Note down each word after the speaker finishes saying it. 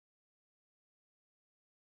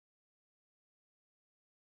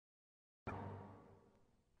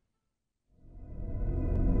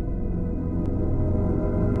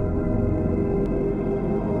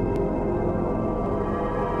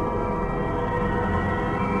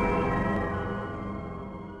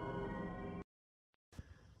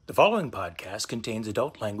The following podcast contains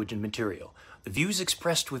adult language and material. The views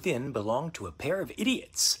expressed within belong to a pair of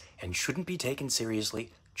idiots and shouldn't be taken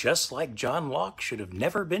seriously, just like John Locke should have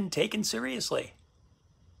never been taken seriously.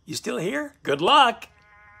 You still here? Good luck!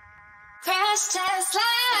 Crash Test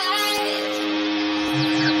Live!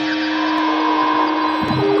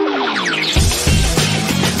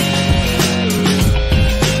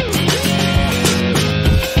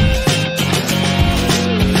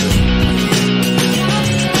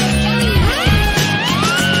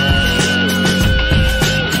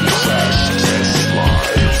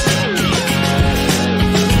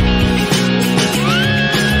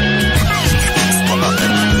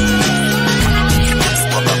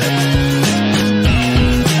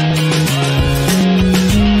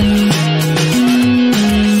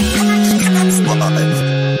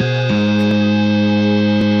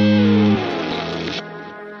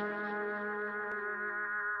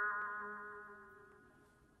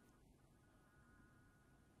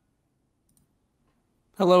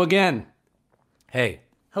 Hello again. Hey.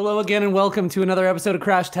 Hello again and welcome to another episode of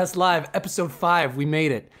Crash Test Live, episode 5. We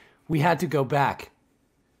made it. We had to go back.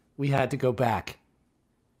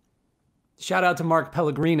 Shout out to Mark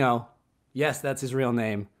Pellegrino. Yes, that's his real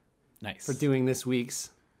name. Nice. For doing this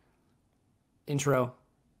week's intro,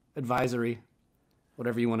 advisory,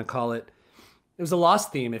 whatever you want to call it. It was a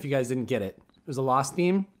Lost theme, if you guys didn't get it. It was a Lost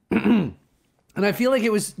theme. And I feel like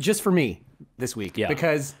it was just for me this week. Yeah.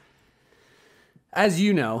 Because, as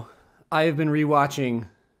you know, I have been rewatching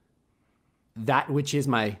that which is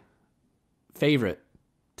my favorite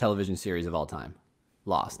television series of all time,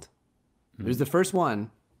 Lost. It was the first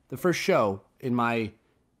one, the first show in my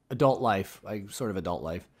adult life, adult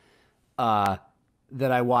life, that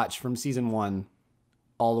I watched from season 1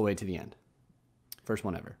 all the way to the end. First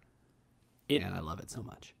one ever. And I love it so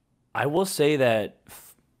much. I will say that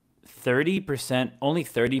 30%, only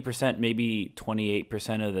 30%, maybe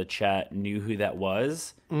 28% of the chat knew who that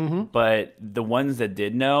was. Mm-hmm. But the ones that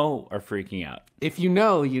did know are freaking out. If you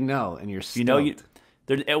know, you know, and you're stoked.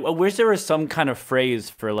 I wish there was some kind of phrase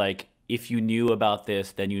for like, if you knew about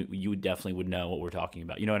this, then you definitely would know what we're talking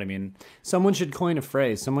about. You know what I mean? Someone should coin a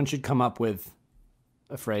phrase. Someone should come up with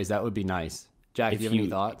a phrase. That would be nice. Jack, do you have any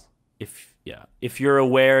thoughts? If you're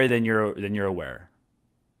aware, then you're aware.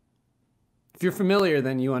 If you're familiar,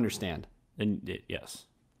 then you understand. Then yes,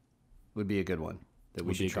 would be a good one that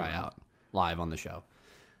we should try out live on the show.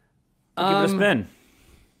 Give it a spin.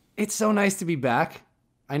 It's so nice to be back.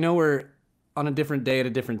 I know we're on a different day at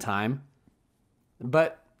a different time,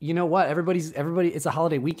 but you know what? Everybody. It's a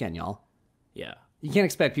holiday weekend, y'all. Yeah. You can't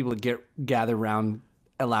expect people to gather around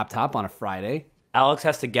a laptop on a Friday. Alex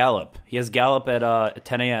has to gallop. He has gallop at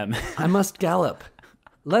 10 a.m. I must gallop.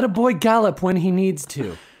 Let a boy gallop when he needs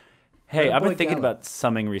to. Hey, I've been thinking about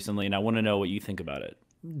something recently, and I want to know what you think about it.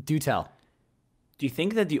 Do tell. Do you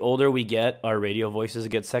think that the older we get, our radio voices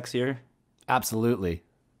get sexier? Absolutely.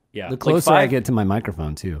 Yeah. The closer I get to my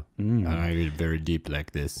microphone, too. I get very deep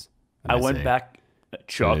like this. I went back.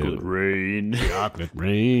 Chocolate rain. Chocolate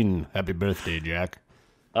rain. Happy birthday, Jack.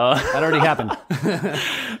 That already happened.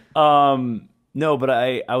 No, but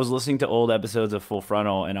I was listening to old episodes of Full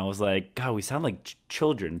Frontal, and I was like, God, we sound like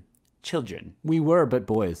children. We were, but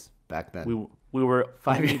boys back then. We were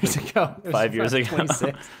 5 years ago. 5 years ago.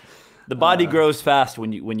 26. The body grows fast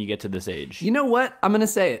when you get to this age. You know what? I'm gonna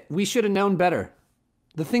say it. We should have known better.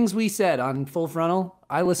 The things we said on Full Frontal.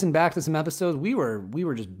 I listened back to some episodes. We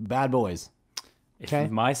were just bad boys. Okay.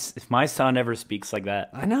 If my son ever speaks like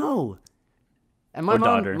that, I know. And my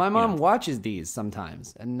mom watches these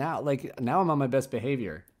sometimes, and now I'm on my best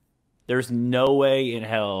behavior. There's no way in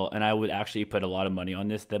hell, and I would actually put a lot of money on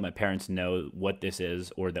this, that my parents know what this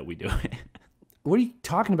is or that we do it. What are you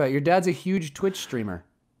talking about? Your dad's a huge Twitch streamer.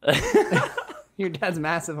 Your dad's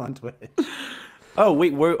massive on Twitch. Oh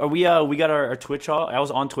wait, we got our Twitch all. I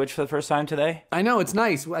was on Twitch for the first time today. I know, it's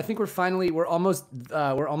nice. I think we're almost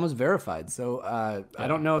verified. So I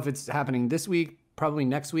don't know if it's happening this week, probably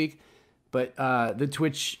next week, but the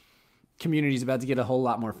Twitch community is about to get a whole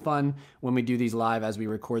lot more fun when we do these live. As we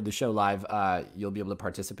record the show live, you'll be able to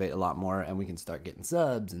participate a lot more, and we can start getting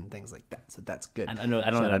subs and things like that. So that's good. I don't know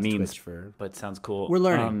what that means, but it sounds cool. We're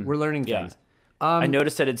learning. We're learning things. I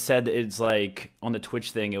noticed that it said that it's like on the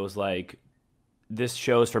Twitch thing. It was like, this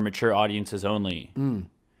show is for mature audiences only.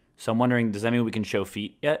 So I'm wondering, does that mean we can show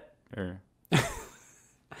feet yet, or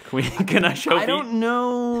can I show feet? I don't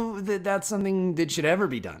know that that's something that should ever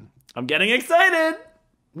be done. I'm getting excited.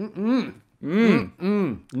 No.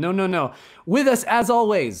 With us, as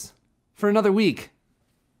always, for another week,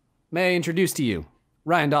 may I introduce to you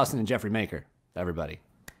Ryan Dawson and Jeffrey Maker. Everybody.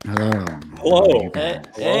 Hello. Hello. Hey,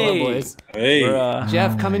 Hello, boys. Hey. we're,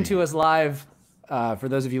 Jeff coming to us live. For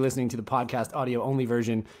those of you listening to the podcast audio only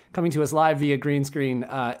version, coming to us live via green screen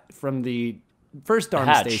from the first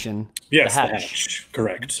Dharma Hatch. station. Yes, The the hatch. hatch.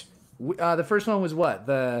 Correct. The first one was what?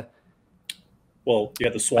 Well, you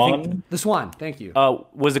got the swan. The Swan. Thank you.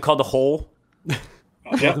 was it called the hole?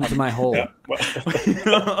 Welcome to my hole.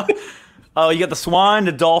 Yeah. Oh, you got the swan,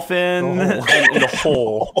 the dolphin, and the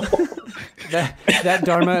hole.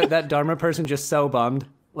 That Dharma person just so bummed.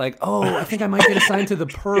 Like, oh, I think I might get assigned to the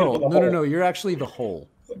pearl. No, you're actually the hole.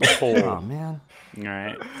 The hole. Oh man. All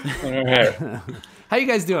right. All right. How you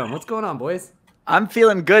guys doing? What's going on, boys? I'm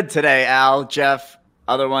feeling good today, Al, Jeff,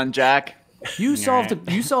 other one, Jack. You solved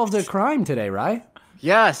a crime today, right?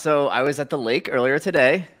 Yeah, so I was at the lake earlier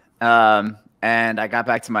today, and I got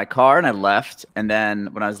back to my car and I left. And then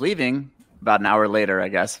when I was leaving, about an hour later, I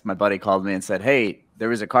guess, my buddy called me and said, "Hey, there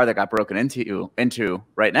was a car that got broken into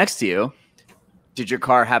right next to you. Did your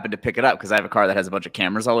car happen to pick it up? Because I have a car that has a bunch of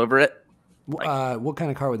cameras all over it." What kind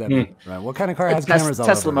of car would that be? Right. What kind of car has cameras all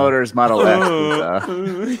Tesla over? Motors Model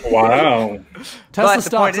X. Wow. Tesla But the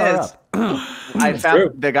stocks point are is, up. I found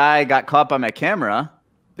true. the guy got caught by my camera,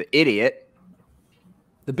 the idiot.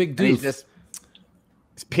 The big And he doof. just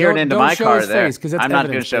peered into Don't my show car his there. face, 'cause that's I'm not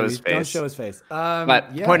going to evidence, show his baby. Don't face. show his face.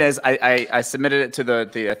 But Yeah. point is, I submitted it to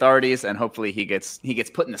the authorities, and hopefully he gets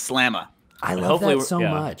put in the slammer. I love hopefully that we're- so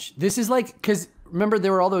yeah. much. This is like, because remember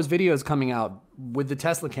there were all those videos coming out with the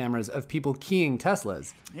Tesla cameras of people keying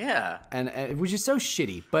Teslas, Yeah. and it was just so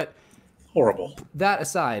shitty. But Horrible. that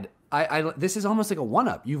aside, I this is almost like a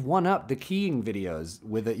one-up. You've one-up the keying videos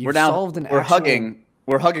with it. You've We're now solved an we're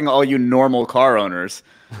actual, hugging all you normal car owners.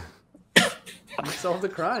 You solved a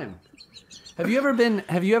crime. Have you ever been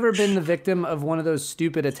the victim of one of those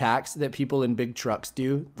stupid attacks that people in big trucks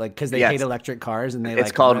do, like because they Yes. hate electric cars and they It's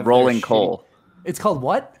like called rev their rolling shitty- coal. It's called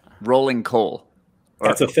what? Rolling coal. Or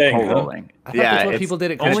That's a thing, coal huh? rolling. I thought that's what it's, people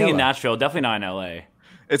did at Only in Coachella. Nashville, definitely not in LA.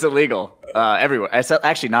 it's illegal everywhere. It's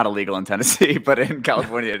actually not illegal in Tennessee, but in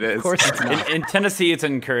California it is. Of course it's not. In Tennessee, it's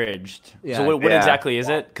encouraged. Yeah. So what Yeah. exactly is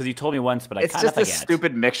it? Because you told me once, but I It's kind of just this forget.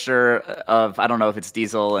 stupid mixture of, I don't know if it's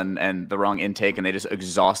diesel and the wrong intake, and they just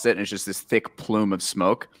exhaust it, and it's just this thick plume of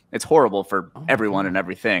smoke. It's horrible for everyone and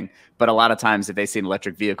everything. But a lot of times, if they see an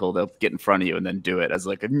electric vehicle, they'll get in front of you and then do it as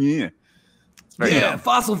like a yeah. It's very dumb.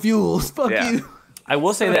 Fossil fuels. Fuck Yeah. you. I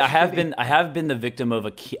will say that I have been the victim of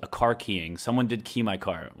a car keying. Someone did key my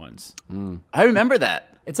car once. I remember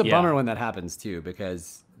that. It's a Yeah. bummer when that happens too,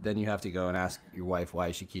 because then you have to go and ask your wife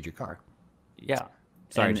why she keyed your car. Yeah.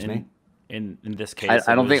 Sorry, And just me. in this case, I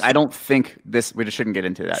it don't think was- I don't think this. We just shouldn't get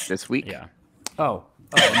into that this week. Yeah. Oh,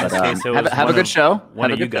 In this case, it have was a one good of- show.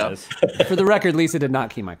 One Have of a you good show. guys. for the record, Lisa did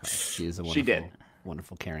not key my car. She is a wonderful, She did.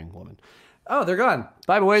 wonderful, caring woman. Oh, they're gone.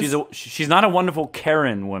 Bye, boys. She's not a wonderful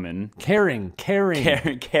Karen woman. caring.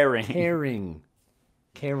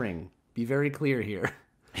 Caring. Be very clear here.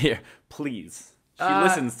 Here, please. She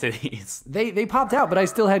listens to these. They popped out, but I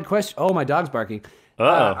still had questions. Oh, my dog's barking.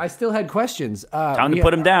 Uh-oh. I still had questions. Time to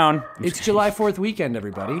put him down. It's July 4th weekend,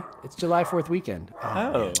 everybody. It's July 4th weekend.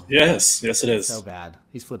 Oh. Yes, it is. So bad.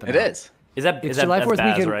 He's flipping It out. is. Is that It's is that July that's 4th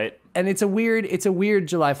Baz, weekend, right? and it's a weird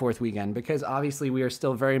July 4th weekend because obviously we are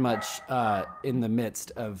still very much in the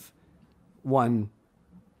midst of one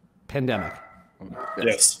pandemic.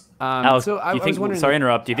 Yes. Alex, so I do you was think, wondering- sorry to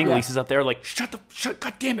interrupt. Do you think Yeah. Lisa's up there like,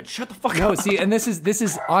 God damn it, shut the fuck No, up? see, and this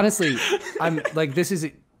is honestly,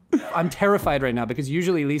 I'm terrified right now because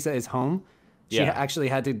usually Lisa is home. She Yeah. actually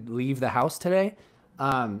had to leave the house today,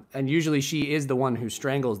 and usually she is the one who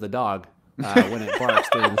strangles the dog when it barks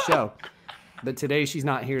during the show. But today she's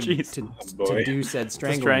not here Jeez. to boy. do said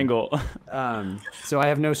strangling. Strangle. So I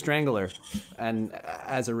have no strangler, and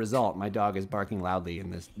as a result, my dog is barking loudly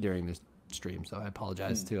during this stream. So I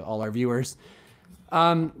apologize to all our viewers.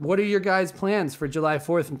 What are your guys' plans for July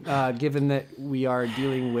 4th, given that we are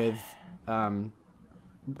dealing with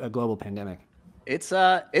a global pandemic? It's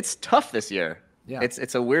tough this year. Yeah.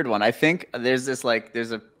 It's a weird one. I think there's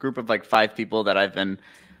a group of like 5 people that I've been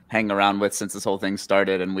hanging around with since this whole thing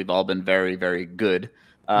started, and we've all been very, very good.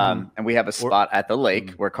 And we have a spot at the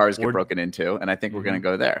lake where cars get broken into, and I think we're gonna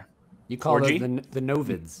go there. You call those 4G? the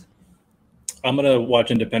Novids. I'm gonna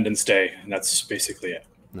watch Independence Day, and that's basically it.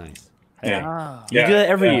 Nice. Yeah. You do that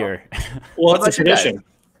every year. Well, it's a about you guys? tradition.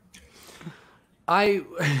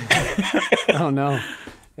 Oh no,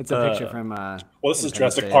 it's a picture from. Well, this is Independence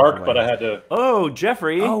Jurassic Day Park, away. but I had to. Oh,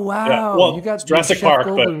 Jeffrey. Oh wow, Yeah, well, you got it's Jurassic your Chef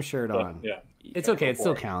Park, but- Goldblum shirt but, on. yeah, It's okay. It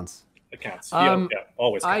still counts. it counts. Um, yeah,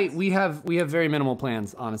 always counts. We have very minimal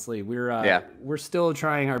plans. Honestly, we're still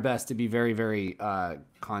trying our best to be very very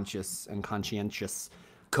conscious and conscientious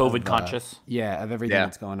COVID conscious. Yeah, of everything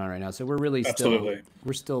that's going on right now. So we're really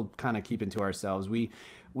still kind of keeping to ourselves. We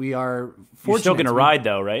are fortunate. You're still gonna ride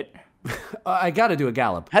though, right? I got to do a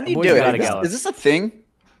gallop. How do you do it? Is this a thing?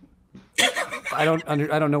 I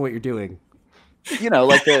don't know what you're doing. You know,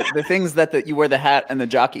 like the things that you wear the hat and the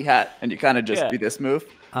jockey hat, and you kind of just do this move.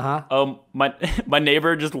 My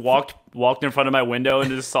neighbor just walked in front of my window and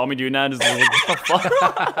just saw me doing that and just like, what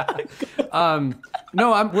the fuck?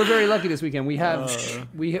 No, we're very lucky this weekend. We have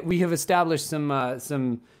we have established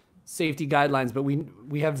some safety guidelines, but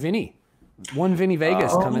we have Vinny. One Vinny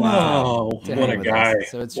Vegas coming wow. to What hang a with guy. us.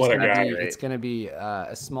 So it's just It's gonna be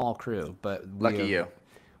a small crew, but Lucky you.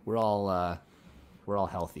 We're all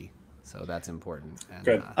healthy, so that's important. And,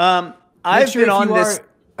 Good. I've been on this.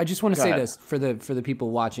 I just want to Go say ahead. this for the people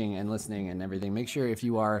watching and listening and everything. Make sure if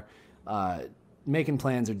you are making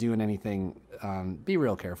plans or doing anything, be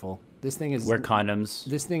real careful. This thing is Wear condoms.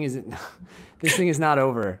 This thing isn't. This thing is not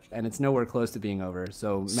over, and it's nowhere close to being over.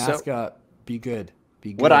 So mask up. Be good.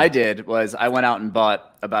 Be good. What I did was I went out and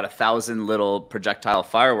bought about 1,000 little projectile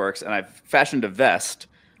fireworks, and I fashioned a vest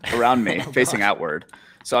around me facing outward.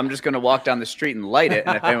 So I'm just going to walk down the street and light it,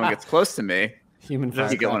 and if anyone gets close to me, Human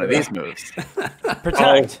you get one of these moves.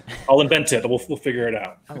 Protect. I'll invent it. We'll figure it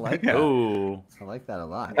out. I like that. Ooh. I like that a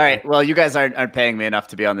lot. All right. Well, you guys aren't paying me enough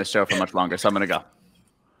to be on this show for much longer, so I'm going to go.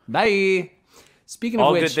 Bye. Speaking of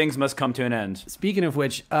All which, good things must come to an end. Speaking of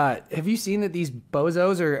which, have you seen that these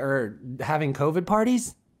bozos are having COVID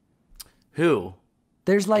parties? Who?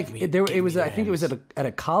 There's like it was I think it was at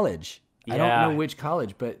a college. I don't Yeah. know which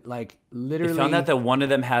college, but like They literally found out that one of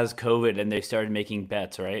them has COVID and they started making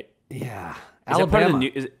bets, right? yeah. Is that part of the Alabama.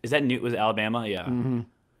 news? Is that new? Was it Alabama? Yeah. Mm-hmm.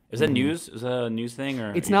 Is that news? Is that a news thing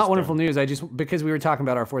or? It's you not just wonderful don't- news. I just because we were talking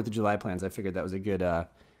about our 4th of July plans, I figured that was a good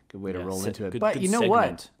way to roll se- into it. good- But good you know what?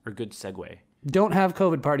 segment or good segue. Don't have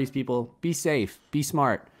COVID parties, people. Be safe. Be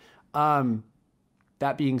smart.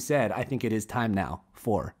 That being said, I think it is time now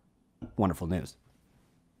for wonderful news.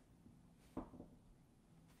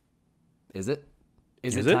 Is it?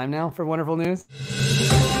 Is it time now for wonderful news?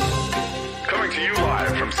 Coming to you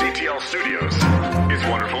live from CTL Studios is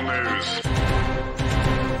Wonderful News.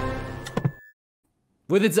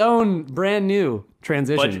 With its own brand new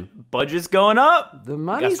transition. Budget's going up. The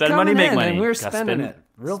money's spend coming money, make in, money. and we're Gotta spending spend- it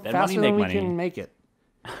real spend faster money, than we make money. can make it.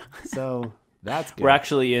 So that's good. We're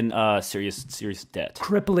actually in serious debt.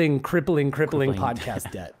 crippling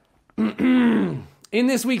podcast debt. In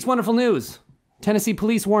this week's wonderful news, Tennessee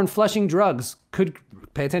police warn Flushing drugs could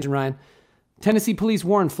pay attention, Ryan. Tennessee police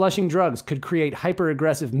warn Flushing drugs could create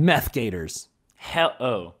hyper-aggressive Meth-Gators.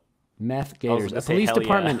 Meth-Gators. gonna A say police hell yeah.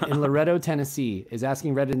 department in Loretto, Tennessee is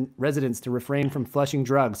asking residents to refrain from flushing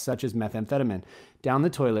drugs such as methamphetamine down the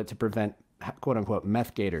toilet to prevent quote-unquote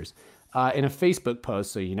Meth-Gators. In a Facebook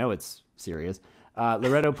post, so you know it's serious,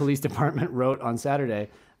 Loretto Police Department wrote on Saturday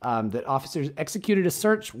that officers executed a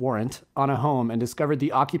search warrant on a home and discovered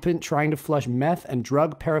the occupant trying to flush meth and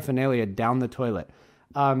drug paraphernalia down the toilet.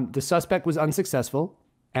 The suspect was unsuccessful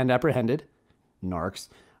and apprehended. Narcs.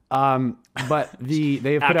 But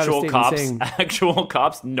they have put out a statement saying... Actual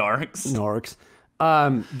cops, narcs.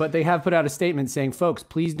 But they have put out a statement saying, folks,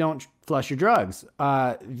 please don't flush your drugs.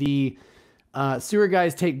 The sewer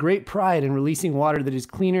guys take great pride in releasing water that is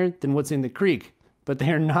cleaner than what's in the creek, but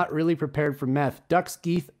they are not really prepared for meth. Ducks,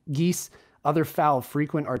 geese, other fowl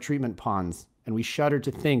frequent our treatment ponds, and we shudder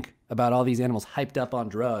to think about all these animals hyped up on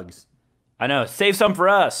drugs. I know. Save some for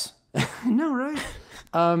us. No, right?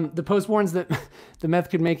 The post warns that the meth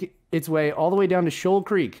could make its way all the way down to Shoal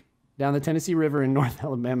Creek, down the Tennessee River in North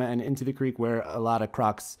Alabama, and into the creek where a lot of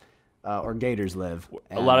crocs or gators live.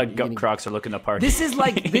 A lot of crocs are looking to party. This is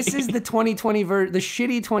the 2020 the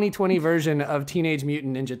shitty 2020 version of Teenage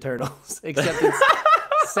Mutant Ninja Turtles, except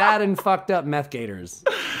it's sad and fucked up meth gators.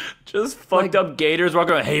 Just fucked up gators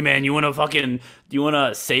walking around. Hey man, you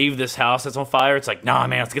wanna save this house that's on fire? It's like, nah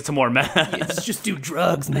man, let's get some more meth. Let's just do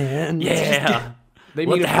drugs, man. Yeah. They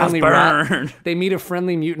Let meet the a house friendly burn. rat. They meet a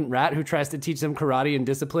friendly mutant rat who tries to teach them karate and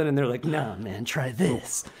discipline, and they're like, "Nah, man, try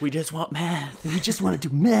this. We just want meth. We just want to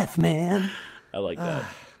do meth, man." I like that.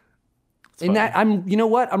 In that, you know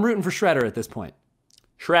what? I'm rooting for Shredder at this point.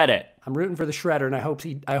 Shred it. I'm rooting for the Shredder, and I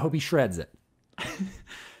hope he shreds it.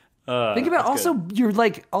 Think about also you're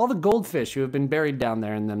like all the goldfish who have been buried down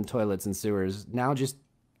there in them toilets and sewers now just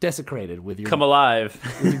desecrated with your Come alive.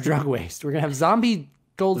 with your drug waste. We're gonna have zombie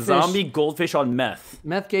goldfish, Zombie goldfish on meth.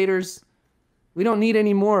 meth gators. We don't need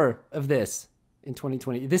any more of this in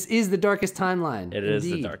 2020. This is the darkest timeline. It is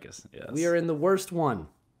the Indeed. darkest. Yes. We are in the worst one.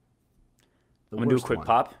 I'm gonna do a quick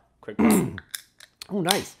pop. Quick pop. Oh,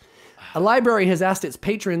 nice. A library has asked its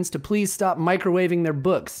patrons to please stop microwaving their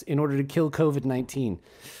books in order to kill COVID-19.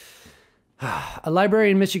 A library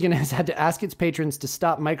in Michigan has had to ask its patrons to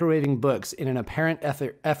stop microwaving books in an apparent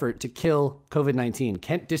effort to kill COVID-19.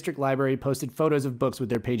 Kent District Library posted photos of books with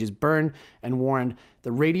their pages burned and warned,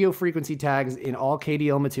 the radio frequency tags in all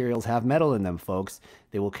KDL materials have metal in them, folks.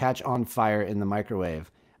 They will catch on fire in the microwave.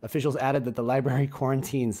 Officials added that the library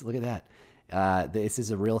quarantines, look at that. This is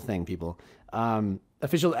a real thing, people.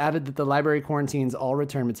 Officials added that the library quarantines all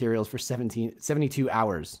return materials for 72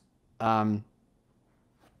 hours.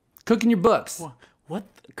 Cooking your books. What?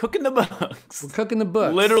 Cooking the books. We're cooking the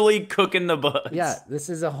books. Literally cooking the books. Yeah, this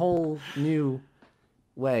is a whole new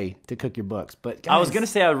way to cook your books. But guys, I was going to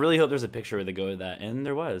say, I really hope there's a picture to go with that. And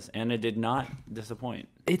there was. And it did not disappoint.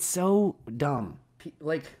 It's so dumb.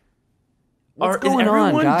 Like, Is what's going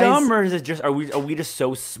everyone on, guys? dumb, or is it just are we just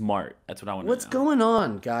so smart? That's what I want to know. What's going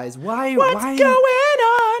on, guys? What's going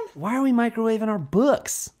on? Why are we microwaving our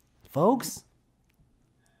books, folks?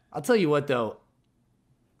 I'll tell you what, though.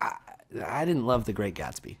 I didn't love The Great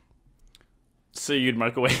Gatsby. So you'd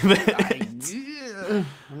microwave it?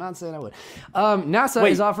 I'm not saying I would. NASA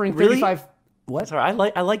is offering 35. Really? What? Sorry,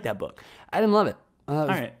 I like that book. I didn't love it. All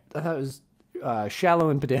right. I thought it was shallow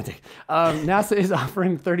and pedantic. NASA is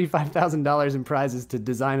offering $35,000 in prizes to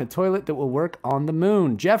design a toilet that will work on the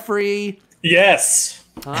moon. Jeffrey. Yes.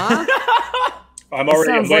 Huh? I'm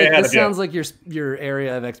already way ahead This of you. sounds like your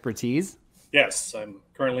area of expertise. Yes, I'm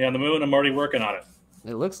currently on the moon. I'm already working on it.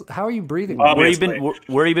 It looks. How are you breathing? Where you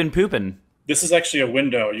Obviously. been pooping? This is actually a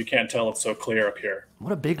window. You can't tell it's so clear up here.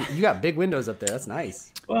 What a big. You got big windows up there. That's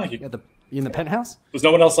nice. Well, You in the penthouse? there's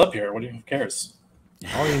no one else up here. Who cares?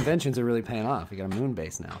 All the inventions are really paying off. You got a moon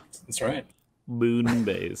base now. That's right. Moon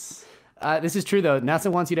base. This is true, though.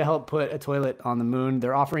 NASA wants you to help put a toilet on the moon.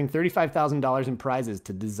 They're offering $35,000 in prizes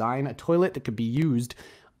to design a toilet that could be used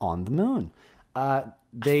on the moon.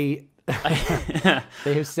 They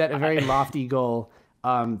have set a very lofty goal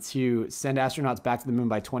to send astronauts back to the moon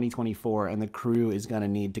by 2024, and the crew is going to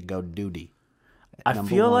need to go duty. I Number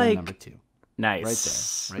feel one and like number two.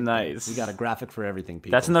 nice, Right there. Right there. nice. We got a graphic for everything,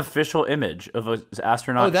 people. That's an official image of an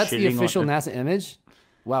astronaut. Oh, that's the shitting official on, NASA image?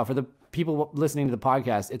 Wow, for the people listening to the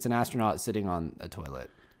podcast, it's an astronaut sitting on a toilet.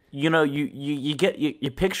 You know,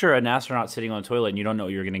 you picture an astronaut sitting on a toilet, and you don't know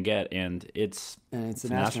what you're gonna get, and it's an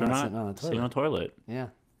astronaut sitting on a toilet. Yeah.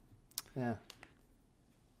 Yeah.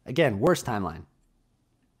 Again, worst timeline.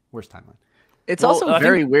 Worst timeline. It's Well, also I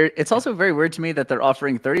very think- weird. It's also very weird to me that they're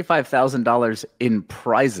offering $35,000 in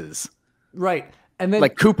prizes, Right. And then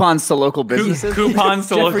like coupons to local businesses. Coupons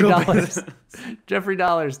to Jeffrey local dollars. business. Jeffrey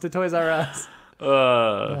dollars to Toys R Us.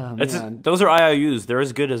 Man. Those are IOUs. They're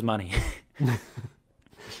as good as money.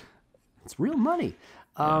 It's real money.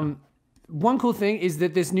 One cool thing is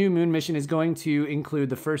that this new moon mission is going to include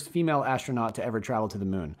the first female astronaut to ever travel to the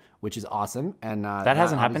moon, which is awesome. And That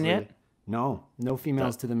hasn't happened obviously- yet? No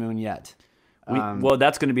females to the moon yet. Well,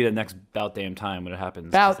 that's going to be the next about damn time when it happens.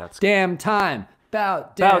 'cause About that's damn time.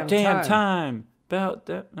 About about damn damn time. About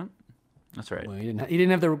that. That's right. Well, you didn't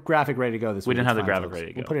have the graphic ready to go this week. We didn't It's have the fine, graphic folks.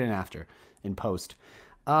 ready to We'll go. put it in after, in post.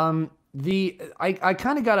 I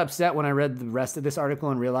kind of got upset when I read the rest of this article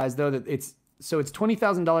and realized though that it's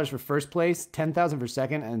 $20,000 for first place, $10,000 for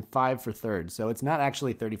second, and $5,000 for third. So it's not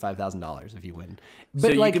actually $35,000 if you win. But So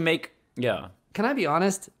like, you can make can I be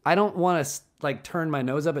honest? I don't want to like turn my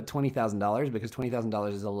nose up at $20,000 because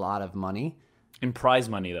 $20,000 is a lot of money. in prize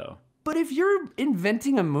money though. But if you're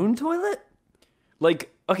inventing a moon toilet,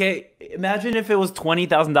 Like, okay, imagine if it was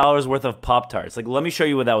 $20,000 worth of Pop-Tarts. Like, let me show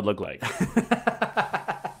you what that would look like.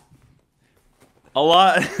 A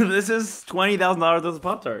lot. This is $20,000 worth of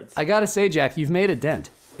Pop-Tarts. I gotta say, Jack, you've made a dent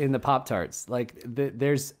in the Pop-Tarts. Like,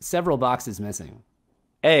 there's several boxes missing.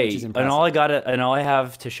 Hey, is and impressive. all I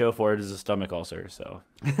have to show for it is a stomach ulcer. So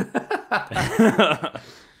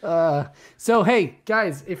So hey,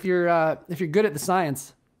 guys, if you're good at the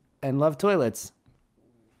science and love toilets,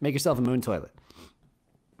 make yourself a moon toilet.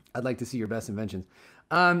 I'd like to see your best inventions.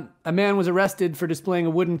 A man was arrested for displaying a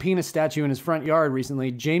wooden penis statue in his front yard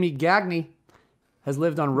recently. Jamie Gagney has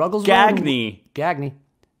lived on Ruggles Road. Gagney.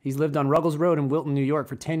 He's lived on Ruggles Road in Wilton, New York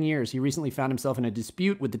for 10 years. He recently found himself in a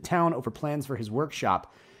dispute with the town over plans for his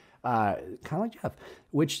workshop. Kind of like Jeff,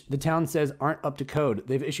 which the town says aren't up to code.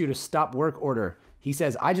 They've issued a stop work order. He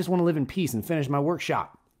says, I just want to live in peace and finish my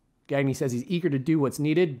workshop. Gagney says he's eager to do what's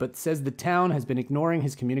needed, but says the town has been ignoring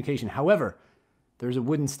his communication. However, there's a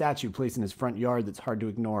wooden statue placed in his front yard that's hard to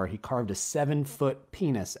ignore. He carved a 7-foot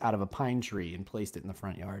penis out of a pine tree and placed it in the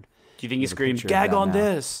front yard. do you think he There's a screams, picture of "Gag that on now.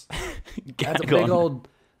 this"? That's a Gag big on- old.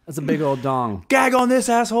 That's a big old dong. Gag on this,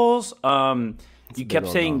 assholes. You big kept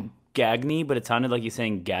old saying dong. Gagney, but it sounded like you're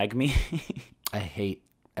saying gag me. I hate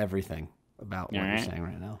everything about what you're saying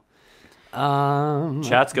right now.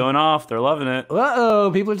 Chat's going off. They're loving it.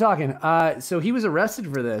 Uh-oh, people are talking. So he was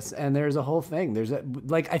arrested for this, and there's a whole thing.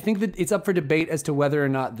 I think that it's up for debate as to whether or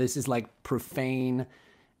not this is like profane,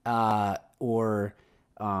 or,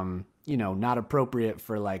 not appropriate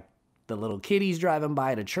for like the little kiddies driving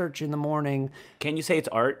by to church in the morning. Can you say it's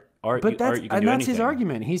art? Art, But you that's can do his anything.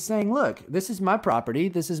 argument. He's saying, look, this is my property.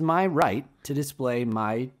 This is my right to display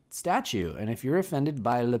my statue. And if you're offended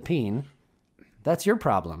by Lepine, that's your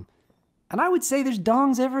problem. And I would say there's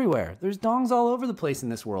dongs everywhere. There's dongs all over the place in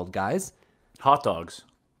this world, guys. Hot dogs.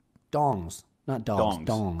 Dongs. Not dogs. Dongs.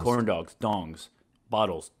 Dongs. Corn dogs. Dongs.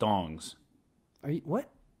 Bottles. Dongs. Are you, what?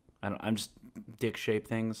 I'm just dick-shaped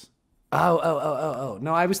things. Oh.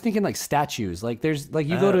 No, I was thinking like statues. Like there's like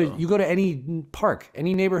you go to any park,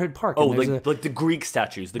 any neighborhood park. Oh, and like the Greek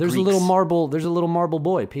statues. There's Greeks. a little marble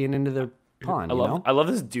boy peeing into the pond. I love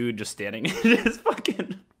this dude just standing. Just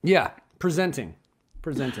fucking. Yeah, presenting.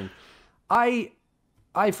 I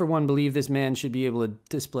for one believe this man should be able to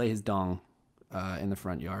display his dong in the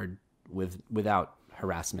front yard without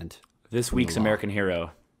harassment. This week's American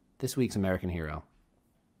hero. This week's American hero,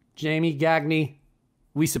 Jamie Gagney.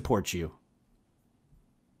 We support you.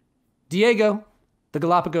 Diego, the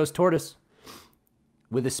Galapagos tortoise,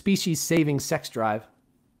 with a species-saving sex drive,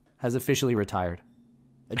 has officially retired.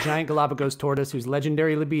 A giant Galapagos tortoise whose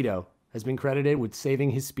legendary libido has been credited with saving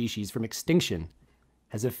his species from extinction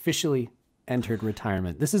has officially entered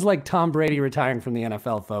retirement. This is like Tom Brady retiring from the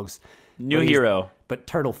NFL, folks. New hero. But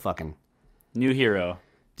turtle fucking. New hero.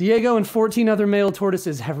 Diego and 14 other male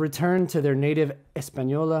tortoises have returned to their native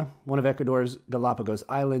Española, one of Ecuador's Galapagos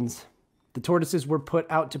Islands. The tortoises were put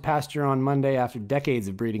out to pasture on Monday after decades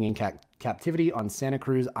of breeding in captivity on Santa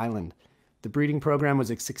Cruz Island. The breeding program was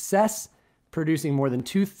a success, producing more than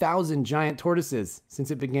 2,000 giant tortoises since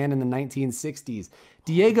it began in the 1960s.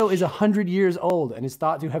 Diego is 100 years old and is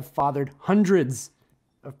thought to have fathered hundreds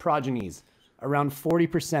of progenies, around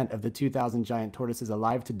 40% of the 2,000 giant tortoises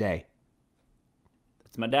alive today.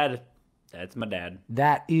 That's my dad. That's my dad.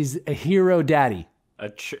 That is a hero daddy.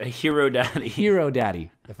 A hero daddy. Hero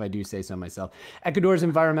daddy, if I do say so myself. Ecuador's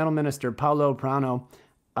environmental minister, Paulo Prano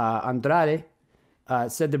Andrade,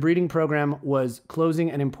 said the breeding program was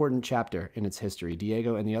closing an important chapter in its history.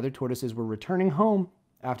 Diego and the other tortoises were returning home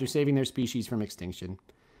after saving their species from extinction.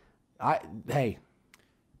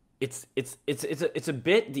 It's a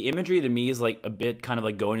bit, the imagery to me is like a bit kind of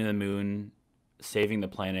like going to the moon, saving the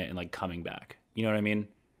planet, and like coming back. You know what I mean?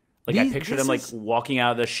 Like I pictured them like walking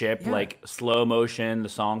out of the ship, like slow motion, the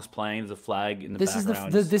song's playing, there's a flag in the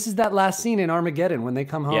background. This is that last scene in Armageddon when they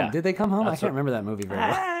come home. Yeah. Did they come home? I can't remember that movie very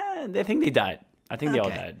well. I think they died. I think they all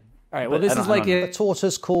died. All right, well, this is like A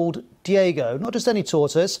tortoise called Diego, not just any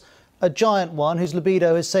tortoise, a giant one whose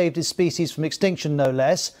libido has saved his species from extinction, no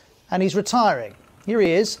less, and he's retiring. Here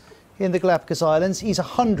he is in the Galapagos Islands. He's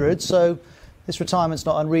 100, so this retirement's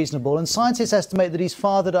not unreasonable, and scientists estimate that he's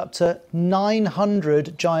fathered up to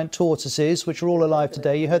 900 giant tortoises, which are all alive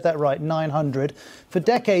today. You heard that right, 900. For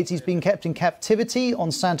decades, he's been kept in captivity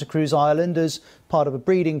on Santa Cruz Island as part of a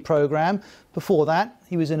breeding program. Before that,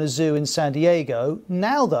 he was in a zoo in San Diego.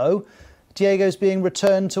 Now, though, Diego's being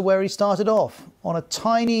returned to where he started off, on a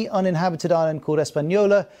tiny uninhabited island called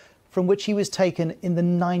Española, from which he was taken in the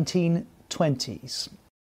 1920s.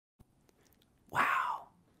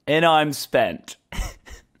 And I'm spent.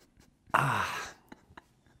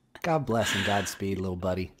 God bless and Godspeed, little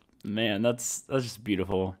buddy. Man, that's just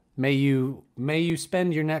beautiful. May you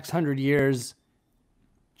spend your next 100 years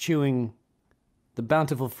chewing the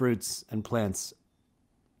bountiful fruits and plants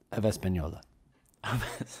of Española,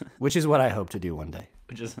 which is what I hope to do one day.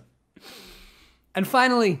 And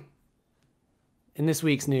finally, in this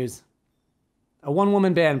week's news, a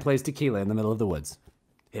one-woman band plays tequila in the middle of the woods.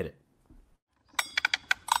 Hit it.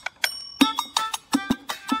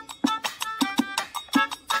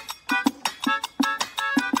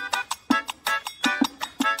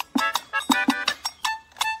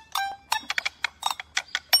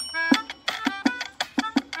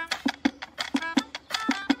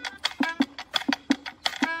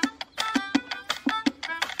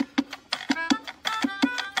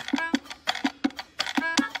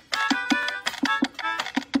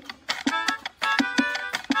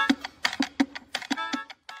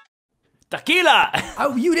 Tequila!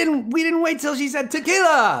 Oh, we didn't wait till she said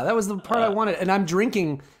tequila. That was the part I wanted. And I'm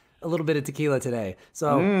drinking a little bit of tequila today.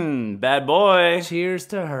 So bad boy. Cheers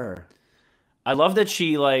to her. I love that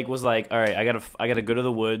she was like, all right, I gotta go to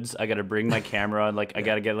the woods. I gotta bring my camera. I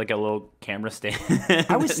gotta get like a little camera stand.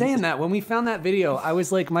 I was saying that when we found that video, I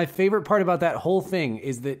was like, my favorite part about that whole thing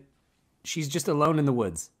is that she's just alone in the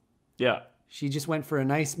woods. Yeah. She just went for a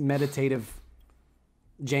nice meditative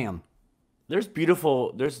jam. There's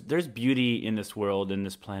beauty in this world, in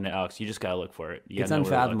this planet, Alex. You just gotta look for it. It's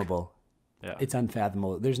unfathomable. Yeah. It's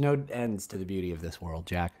unfathomable. There's no ends to the beauty of this world,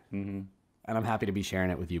 Jack. Mm-hmm. And I'm happy to be sharing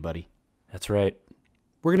it with you, buddy. That's right.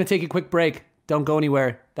 We're going to take a quick break. Don't go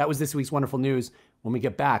anywhere. That was this week's wonderful news. When we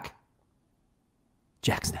get back,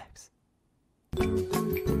 Jack Snacks.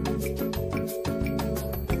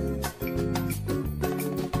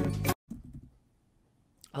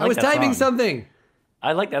 I was typing something.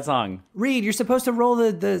 I like that song. Reed, you're supposed to roll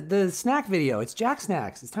the snack video. It's Jack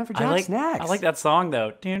Snacks. It's time for Jack Snacks. I like that song,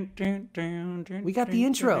 though. We got the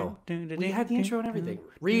intro. We had the intro and everything.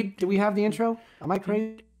 Reed, do we have the intro? Am I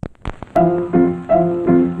crazy?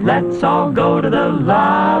 Let's all go to the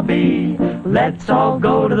lobby. Let's all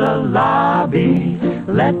go to the lobby.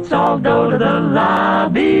 Let's all go to the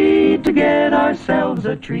lobby to get ourselves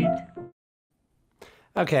a treat.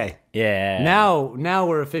 Okay. Yeah. Now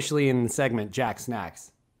we're officially in the segment Jack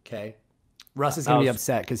Snacks. Okay. Russ is going to be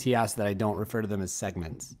upset because he asked that I don't refer to them as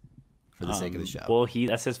segments for the sake of the show. Well,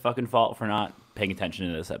 that's his fucking fault for not paying attention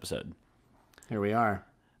to this episode. Here we are.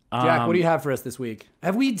 Jack, what do you have for us this week?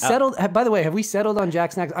 Have we settled? By the way, have we settled on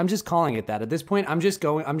Jack Snacks? I'm just calling it that. At this point, I'm just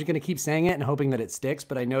going to keep saying it and hoping that it sticks,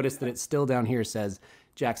 but I noticed that it still down here says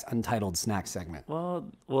Jack's Untitled Snack Segment. Well,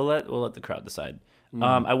 we'll let the crowd decide.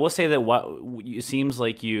 I will say that it seems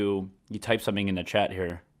like you typed something in the chat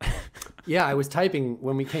here. Yeah, I was typing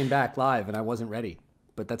when we came back live, and I wasn't ready.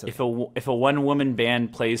 But that's okay. If a one-woman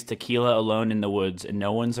band plays Tequila Alone in the Woods and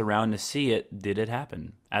no one's around to see it, did it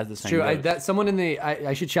happen? As the saying goes. Someone in the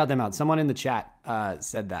I should shout them out. Someone in the chat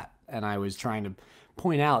said that, and I was trying to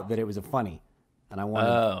point out that it was a funny. And I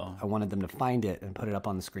wanted them to find it and put it up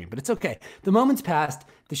on the screen. But it's okay. The moment's passed.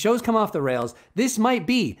 The show's come off the rails. This might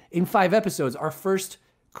be, in 5 episodes, our first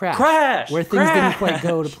crash. Where things didn't quite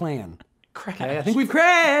go to plan. Okay, I think we've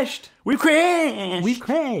crashed. We've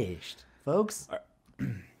crashed, folks.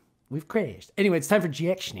 We've crashed. Anyway, it's time for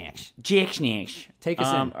Jack Snacks. Jack Snacks. Take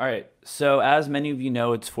us in. All right. So as many of you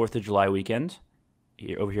know, it's 4th of July weekend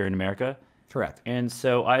over here in America. Correct. And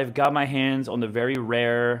so I've got my hands on the very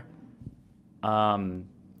rare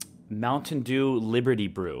Mountain Dew Liberty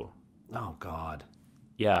Brew. Oh, God.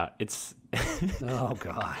 Yeah, it's... Oh,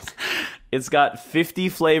 God. It's got 50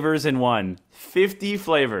 flavors in one. 50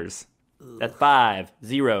 flavors. That's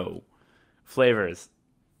 50 flavors.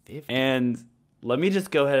 50. And let me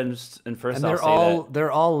just go ahead and first off say that...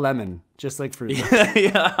 They're all lemon, just like fruit.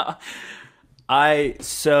 Yeah. I'm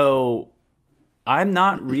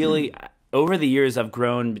not really... Over the years, I've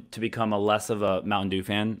grown to become less of a Mountain Dew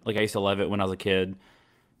fan. Like, I used to love it when I was a kid,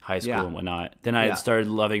 high school and whatnot. Then I started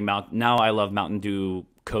loving now I love Mountain Dew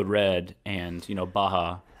Code Red and,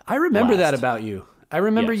 Baja. I remember that about you. I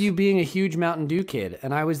remember you being a huge Mountain Dew kid.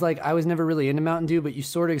 And I was never really into Mountain Dew, but you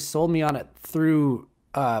sort of sold me on it through,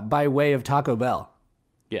 by way of Taco Bell.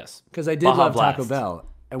 Yes. Because I did love Taco Bell.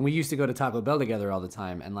 And we used to go to Taco Bell together all the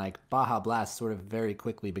time. And, Baja Blast sort of very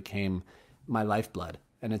quickly became my lifeblood.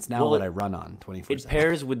 And it's now what I run on 24/7. It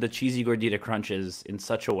pairs with the cheesy gordita crunches in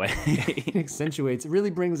such a way. It accentuates. It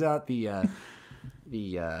really brings out the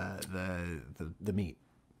meat.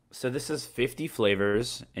 So this is 50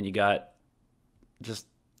 flavors, and you got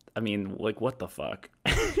what the fuck?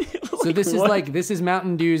 So this is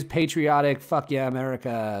Mountain Dew's patriotic fuck yeah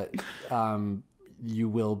America. You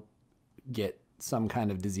will get some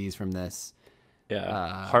kind of disease from this.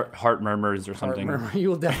 Yeah, heart murmurs or something. You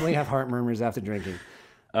will definitely have heart murmurs after drinking.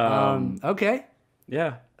 Okay.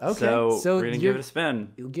 Yeah. Okay. So we're gonna give it a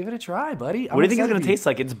spin. You'll give it a try, buddy. What do you think it's gonna taste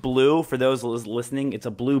like? It's blue. For those listening, it's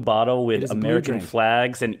a blue bottle with American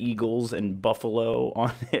flags and eagles and buffalo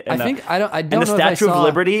on it. And I don't know. The Statue of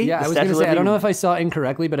Liberty. Yeah, I was gonna say I don't know if I saw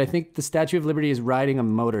incorrectly, but I think the Statue of Liberty is riding a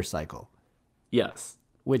motorcycle. Yes.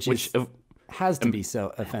 Which has to be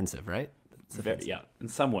so offensive, right? Yeah, in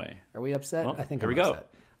some way. Are we upset? Well, I think here I'm we upset.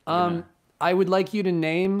 go. I would like you to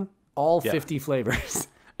name all 50 flavors.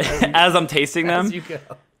 As I'm tasting them. As you go.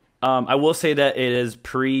 I will say that it is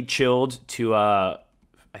pre-chilled to, I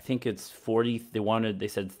think it's 40. They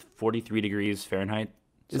said 43 degrees Fahrenheit.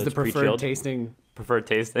 So is the preferred tasting? Preferred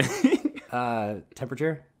tasting.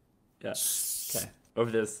 Temperature? Yeah. Okay. Over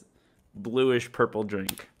this bluish purple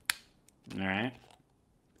drink. All right.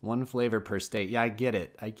 1 flavor per state. Yeah, I get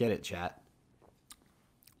it, chat.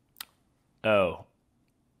 Oh.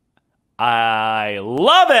 I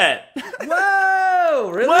love it! Whoa!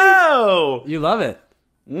 Really? Whoa! You love it?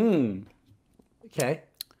 Okay.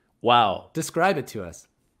 Wow. Describe it to us.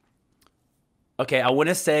 Okay, I want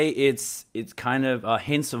to say it's kind of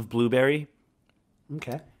hints of blueberry.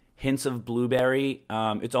 Okay. hints of blueberry.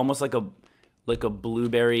 It's almost like a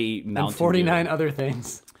blueberry Mountain And 49 Dew. other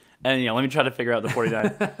things. And let me try to figure out the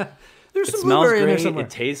 49. There's It some smells blueberry in there great. somewhere.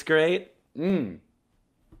 It tastes great.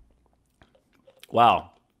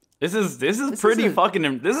 Wow. This is pretty fucking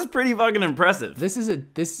impressive. This is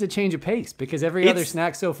a change of pace because every other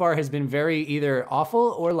snack so far has been very either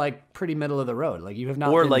awful or like pretty middle of the road. Like you have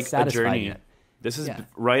not or been like a satisfied journey. yet. This is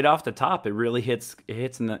right off the top. It really hits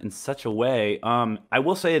in such a way. I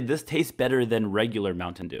will say this tastes better than regular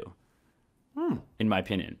Mountain Dew. In my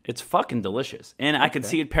opinion, it's fucking delicious, and I could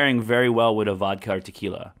see it pairing very well with a vodka or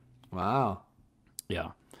tequila. Wow.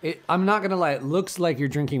 Yeah. I'm not gonna lie. It looks like you're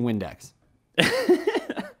drinking Windex.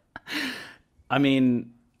 I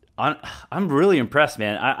mean, I'm really impressed,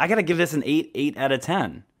 man. I gotta give this an 8 out of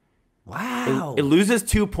 10. Wow. It loses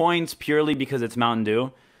 2 points purely because it's Mountain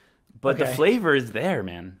Dew, but the flavor is there,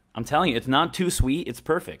 man. I'm telling you, it's not too sweet. It's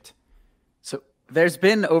perfect. So there's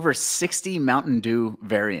been over 60 Mountain Dew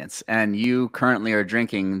variants, and you currently are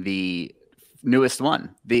drinking the newest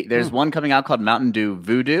one. There's one coming out called Mountain Dew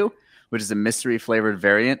Voodoo, which is a mystery flavored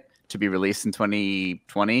variant to be released in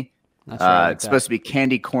 2020. It's supposed to be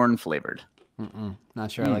candy corn flavored.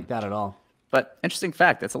 Not sure I like that at all. But interesting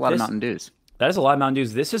fact, that's a lot of Mountain Dews. That is a lot of Mountain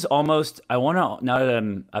Dews. This is almost, I want to, now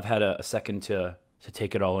that I've had a second to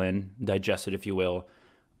take it all in, digest it, if you will.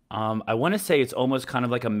 I want to say it's almost kind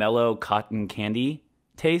of like a mellow cotton candy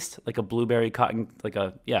taste, like a blueberry cotton,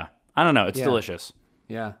 I don't know. It's delicious.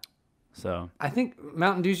 Yeah. So I think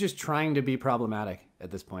Mountain Dew's just trying to be problematic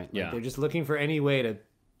at this point. Like, they're just looking for any way to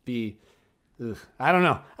be, I don't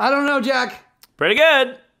know, Jack. Pretty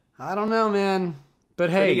good. I don't know, man.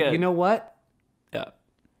 But hey, you know what? Yeah.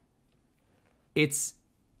 It's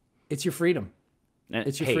your freedom.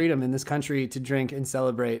 It's your freedom in this country to drink and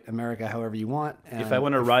celebrate America however you want. And if I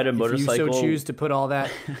want to ride a motorcycle, if you so choose to put all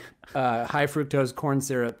that high fructose corn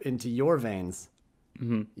syrup into your veins,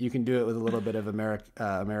 you can do it with a little bit of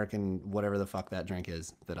American whatever the fuck that drink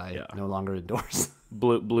is that I no longer endorse.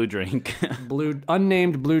 Blue drink.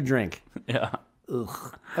 Unnamed blue drink. Yeah.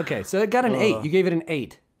 Ugh. Okay, so it got an 8. You gave it an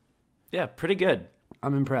 8. Yeah, pretty good.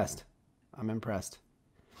 I'm impressed.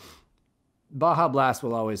 Baja Blast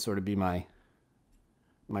will always sort of be my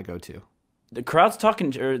go-to. The crowd's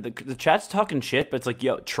talking, or the chat's talking shit, but it's like,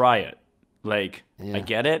 yo, try it. Like, I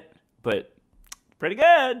get it, but pretty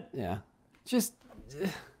good. Yeah. Just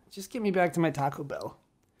get me back to my Taco Bell.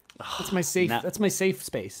 That's my safe. That's my safe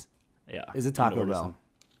space. Yeah. Is a Taco Bell.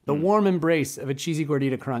 The warm embrace of a cheesy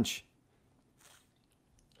gordita crunch.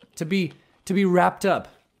 To be wrapped up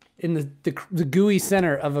in the gooey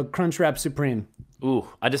center of a Crunchwrap Supreme. Ooh,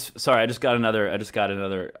 I just got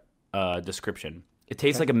another description. It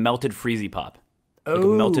tastes like a melted Freezy Pop. Like a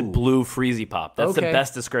melted blue Freezy Pop. That's the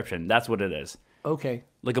best description. That's what it is. Okay.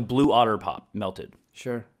 Like a blue Otter Pop melted.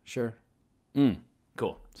 Sure.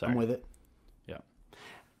 Cool. Sorry. I'm with it. Yeah.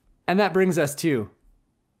 And that brings us to,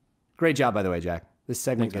 great job, by the way, Jack. This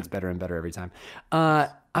segment gets better and better every time.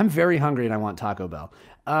 I'm very hungry and I want Taco Bell.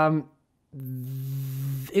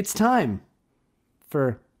 It's time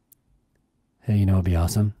for, hey, you know what'd be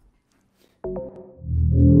awesome?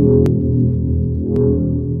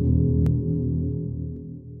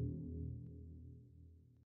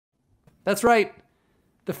 That's right.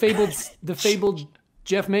 The fabled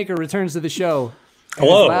Jeff Maker returns to the show.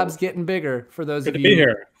 Hello. His lab's getting bigger for those Good of to be you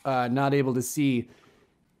here. not able to see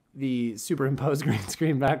the superimposed green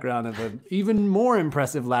screen background of an even more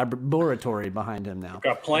impressive laboratory behind him now.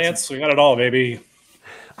 Got plants. We got it all, baby.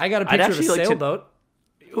 I got a picture of a sailboat.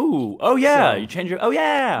 Ooh. Oh, yeah. You change your... Oh,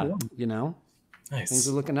 yeah. You know? Nice. Things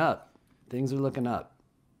are looking up.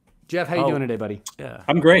 Jeff, how you doing today, buddy? Yeah.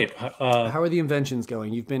 I'm great. How are the inventions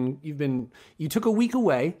going? You took a week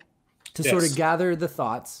away to sort of gather the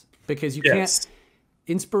thoughts because you can't...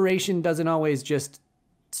 Inspiration doesn't always just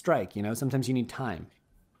strike, you know? Sometimes you need time.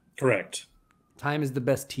 Correct. Time is the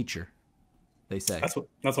best teacher, they say. That's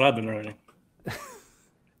what I've been learning.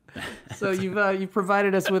 So you've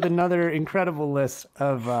provided us with another incredible list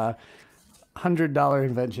of $100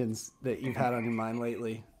 inventions that you've had on your mind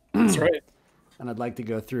lately. That's right. And I'd like to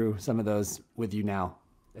go through some of those with you now,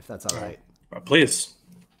 if that's all right. Please.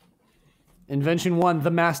 Invention 1,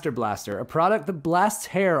 the Master Blaster, a product that blasts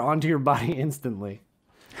hair onto your body instantly.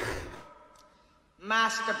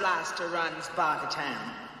 Master Blaster runs by the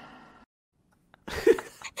town.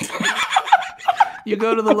 You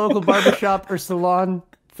go to the local barbershop or salon,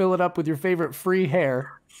 fill it up with your favorite free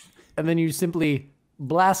hair, and then you simply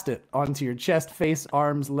blast it onto your chest, face,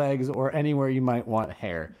 arms, legs, or anywhere you might want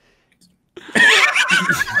hair.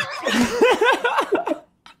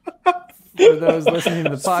 For those listening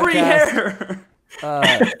to the podcast, Free hair.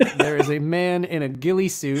 There is a man in a ghillie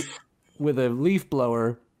suit with a leaf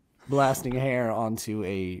blower blasting hair onto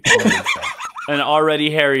a An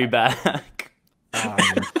already hairy back.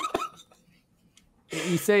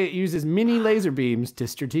 You say it uses mini laser beams to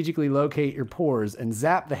strategically locate your pores and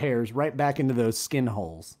zap the hairs right back into those skin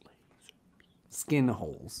holes. Skin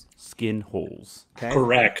holes. Skin holes. Okay?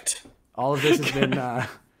 Correct. All of this has been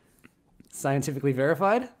scientifically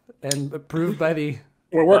verified and approved by the...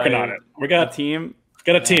 We're working on it. We got a team.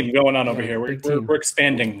 Got a team going on over here. We're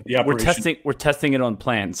expanding the operation. We're testing it on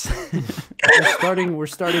plants. We're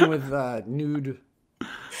starting with nude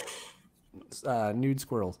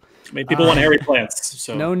squirrels. I mean, people want hairy plants.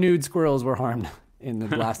 So no nude squirrels were harmed in the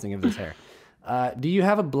blasting of this hair. Do you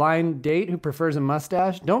have a blind date who prefers a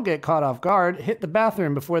mustache? Don't get caught off guard. Hit the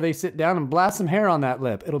bathroom before they sit down and blast some hair on that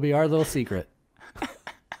lip. It'll be our little secret.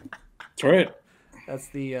 That's right. That's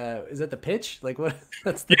the is that the pitch? Like what?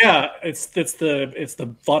 That's it's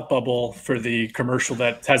the thought bubble for the commercial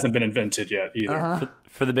that hasn't been invented yet either.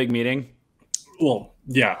 For the big meeting. Well,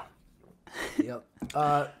 yeah. Yep.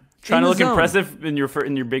 Trying to look impressive in your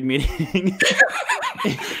big meeting,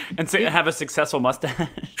 and have a successful mustache.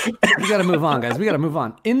 We got to move on, guys. We got to move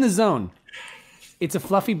on. In the zone, it's a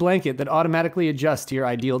fluffy blanket that automatically adjusts to your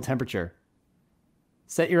ideal temperature.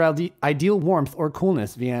 Set your ideal warmth or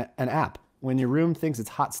coolness via an app. When your room thinks it's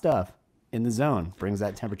hot stuff, In the Zone brings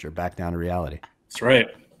that temperature back down to reality. That's right.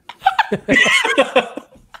 Oh,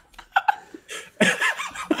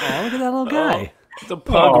 look at that little guy. It's a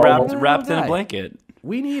pug wrapped in a blanket.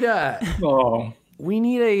 We need a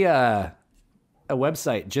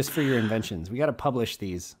website just for your inventions. We got to publish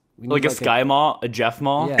these. We need like a Sky Mall, a Jeff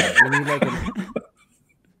Mall. Yeah, we need like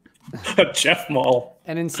a Jeff Mall,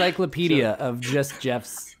 an encyclopedia of just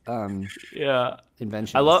Jeff's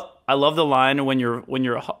inventions. I love the line when your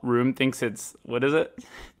room thinks it's, what is it?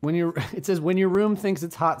 It says when your room thinks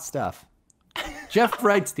it's hot stuff. Jeff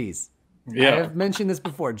writes these. Yeah. I have mentioned this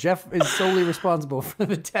before. Jeff is solely responsible for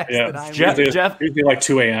the text that I'm Jeff, usually like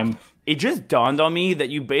 2 a.m. It just dawned on me that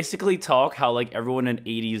you basically talk how like everyone in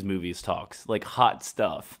 80s movies talks, like hot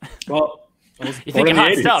stuff. Well, you think you're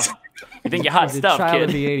hot stuff. You think you're hot stuff, child kid.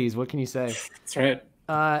 of the 80s. What can you say? That's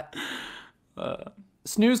right.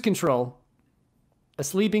 Snooze control. A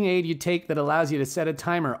sleeping aid you take that allows you to set a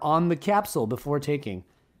timer on the capsule before taking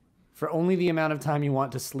for only the amount of time you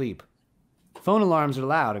want to sleep. Phone alarms are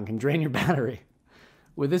loud and can drain your battery.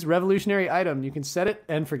 With this revolutionary item, you can set it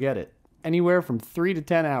and forget it. Anywhere from 3 to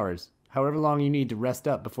 10 hours, however long you need to rest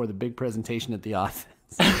up before the big presentation at the office.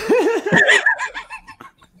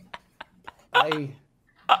 I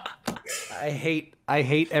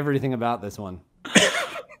hate everything about this one.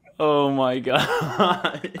 Oh my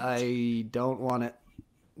god. I don't want it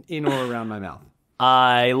in or around my mouth.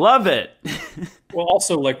 I love it. Well,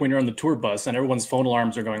 also like when you're on the tour bus and everyone's phone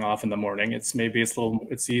alarms are going off in the morning, it's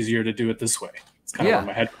easier to do it this way. It's kind of where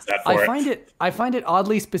my head was at for I find it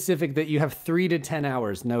oddly specific that you have 3 to 10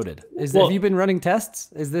 hours noted. Have you been running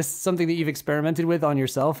tests? Is this something that you've experimented with on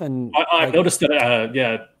yourself? And I've noticed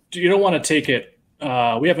that. You don't want to take it.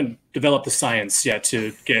 We haven't developed the science yet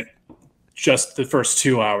to get just the first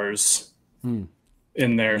 2 hours in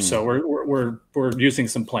there. So we're using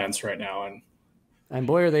some plants right now, and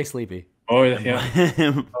boy are they sleepy. Oh yeah.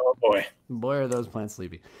 Oh boy. Boy are those plants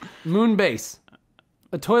sleepy. Moon base.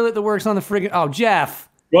 A toilet that works on the friggin'... Oh, Jeff.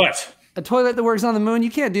 What? A toilet that works on the moon?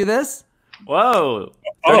 You can't do this. Whoa.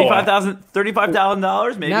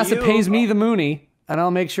 $35,000 maybe. NASA pays me the Mooney, and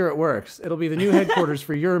I'll make sure it works. It'll be the new headquarters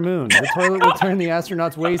for your moon. The toilet will turn the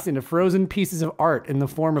astronauts' waste into frozen pieces of art in the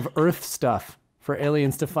form of Earth stuff for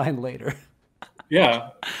aliens to find later. Yeah.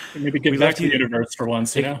 Maybe give back to the universe for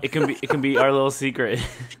once, you know? It can be our little secret.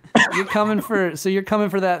 You're coming for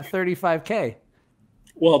that $35K.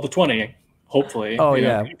 Well, the 20, hopefully. Oh,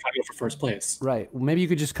 yeah. yeah. Try to go for first place. Right. Well, maybe you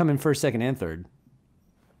could just come in first, second, and third.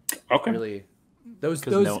 Okay. Really, those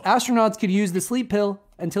astronauts could use the sleep pill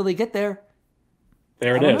until they get there.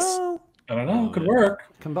 There it is. I don't know. Could work.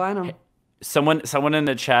 Combine them. Someone in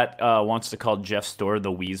the chat wants to call Jeff's store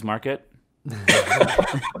the Wheeze Market.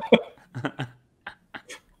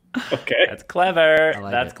 Okay. That's clever.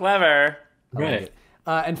 That's clever. Right.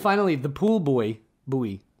 And finally, the pool buoy.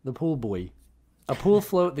 The pool buoy. A pool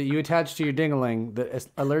float that you attach to your ding-a-ling that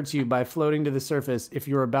alerts you by floating to the surface if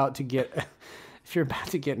you're about to get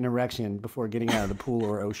an erection before getting out of the pool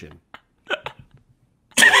or ocean.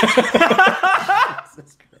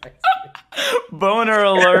 Jesus Christ. Boner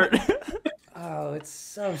alert. Oh, it's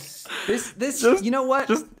so this. You know what?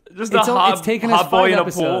 Just it's taken us 5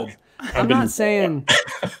 episodes. I'm not saying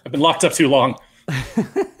I've been locked up too long.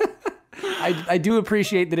 I I do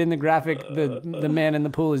appreciate that in the graphic, the man in the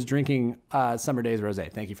pool is drinking Summer Days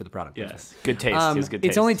Rosé. Thank you for the product. Yes, good taste. He has good taste.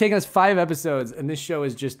 It's only taken us 5 episodes, and this show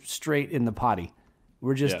is just straight in the potty.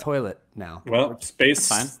 We're just toilet now. Well, space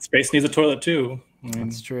needs a toilet too.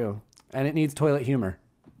 That's true, and it needs toilet humor.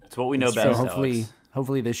 It's what we know best. So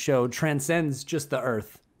hopefully this show transcends just the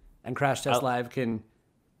Earth, and Crash Test Live can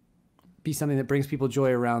be something that brings people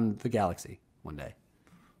joy around the galaxy one day.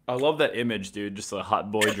 I love that image, dude. Just a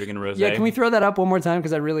hot boy drinking rosé. Yeah, can we throw that up one more time?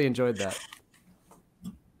 Because I really enjoyed that.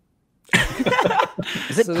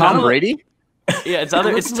 Is it Tom Brady? Yeah,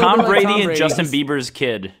 it's Tom Brady and Justin Bieber's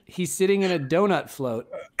kid. He's sitting in a donut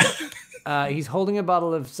float. He's holding a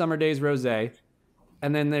bottle of Summer Days Rosé.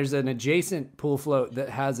 And then there's an adjacent pool float that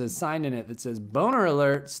has a sign in it that says, "Boner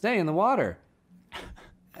alert, stay in the water."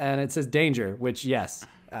 And it says danger, which, yes,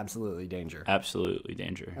 absolutely danger. Absolutely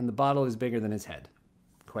danger. And the bottle is bigger than his head.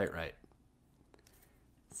 Quite right.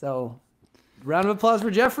 So, round of applause for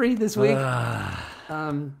Jeffrey this week.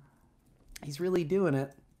 He's really doing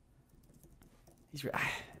it.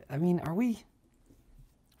 I mean, are we?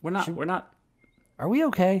 We're not. Are we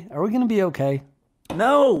okay? Are we going to be okay?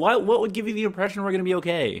 No. What would give you the impression we're going to be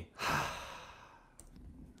okay?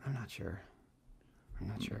 I'm not sure. We're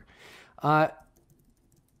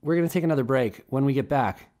going to take another break. When we get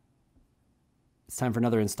back, it's time for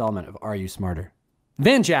another installment of Are You Smarter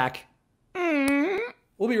Than Jack?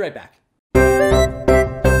 We'll be right back.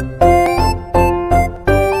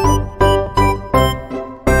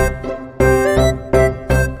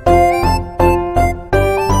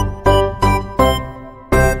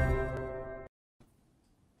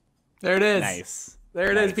 There it is. Nice.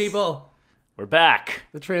 There it is, people. We're back.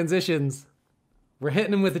 The transitions. We're hitting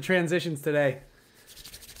them with the transitions today.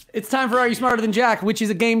 It's time for Are You Smarter Than Jack, which is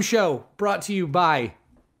a game show brought to you by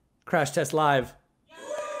Crash Test Live.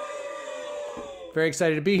 Very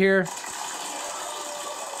excited to be here.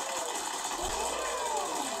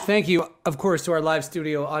 Thank you, of course, to our live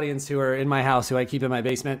studio audience who are in my house, who I keep in my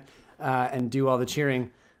basement and do all the cheering.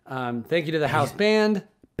 Thank you to the house band.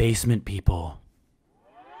 Basement people.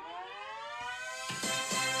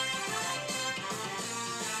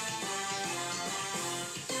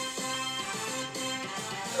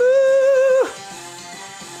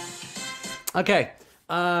 Okay.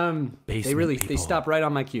 They stop right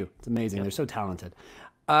on my cue. It's amazing. Yep. They're so talented.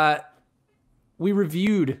 We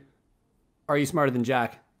reviewed Are You Smarter Than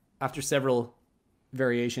Jack after several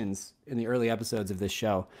variations in the early episodes of this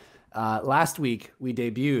show. Last week, we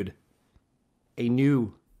debuted a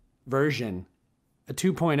new version, a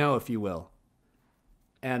 2.0, if you will.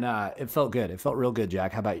 And it felt good. It felt real good,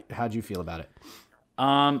 Jack. How'd you feel about it?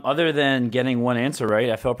 Other than getting one answer right,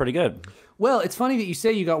 I felt pretty good. Well, it's funny that you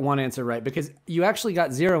say you got one answer right because you actually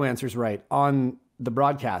got 0 answers right on the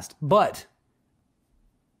broadcast. But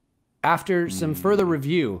after some further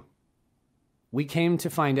review, we came to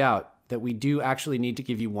find out that we do actually need to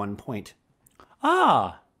give you 1 point.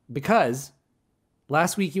 Because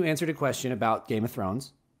last week you answered a question about Game of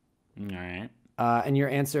Thrones. All right. And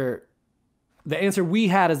the answer we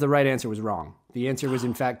had as the right answer was wrong. The answer was,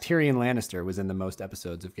 in fact, Tyrion Lannister was in the most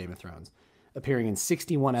episodes of Game of Thrones, appearing in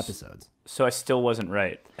 61 episodes. So I still wasn't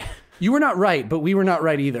right. You were not right, but we were not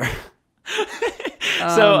right either.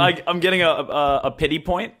 So I'm getting a pity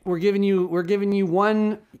point. We're giving you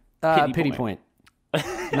 1 pity point.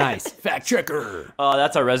 Nice. Fact checker. Oh,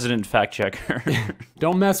 that's our resident fact checker.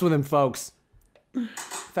 Don't mess with him, folks.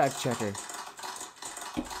 Fact checker.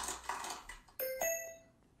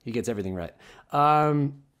 He gets everything right.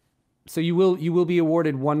 So you will be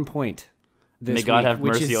awarded 1 point this week. May God have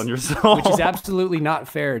mercy on your soul. Which is absolutely not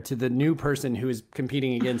fair to the new person who is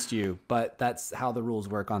competing against you, but that's how the rules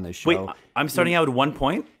work on this show. Wait, I'm starting out with 1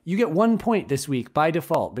 point? You get 1 point this week by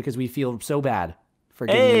default because we feel so bad for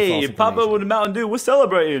giving you false information. Papa with a Mountain Dew, we're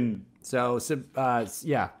celebrating. So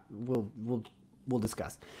yeah, we'll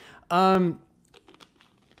discuss. Our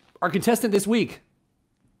contestant this week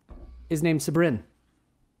is named Sabrin.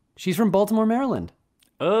 She's from Baltimore, Maryland.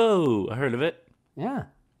 Oh, I heard of it. Yeah.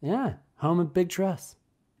 Home of Big Trust.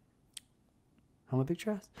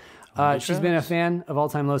 She's been a fan of All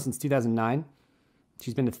Time Low since 2009.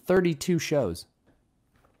 She's been to 32 shows.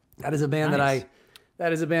 That is a band that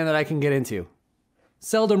I can get into.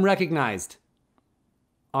 Seldom recognized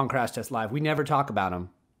on Crash Test Live. We never talk about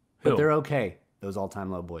them, but they're okay. Those All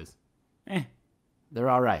Time Low boys. They're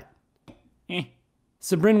all right.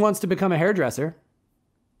 Sabrin wants to become a hairdresser.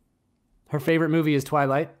 Her favorite movie is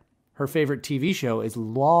Twilight. Her favorite TV show is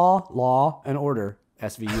Law and Order,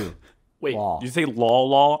 SVU. Wait, Law. did you say Law?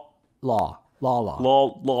 Law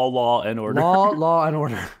Law and Order. Law and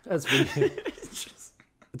Order, SVU.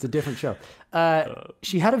 It's a different show.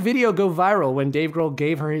 She had a video go viral when Dave Grohl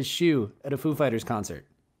gave her his shoe at a Foo Fighters concert.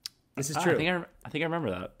 This is true. I think I remember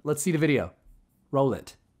that. Let's see the video. Roll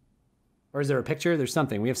it. Or is there a picture? There's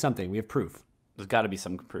something. We have something. We have proof. There's got to be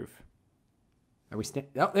some proof. Are we?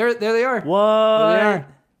 Oh, there they are. What? There they are.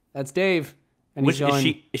 That's Dave. And Which he's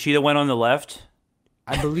going, is she the one on the left?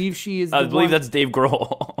 I believe she is. I believe that's Dave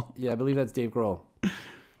Grohl. Yeah, I believe that's Dave Grohl.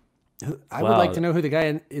 I would like to know who the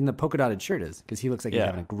guy in the polka dotted shirt is, because he looks like he's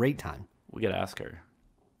having a great time. We gotta ask her.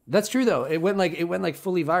 That's true though. It went like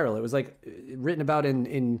fully viral. It was like written about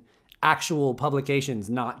in actual publications,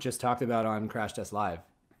 not just talked about on Crash Test Live.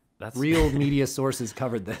 That's real media sources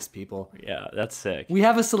covered this, people. Yeah, that's sick. We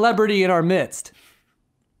have a celebrity in our midst.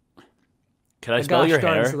 Can I spell your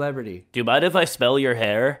hair? Celebrity. Do you mind if I spell your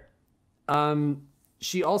hair?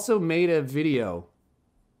 She also made a video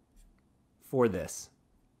for this.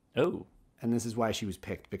 Oh. And this is why she was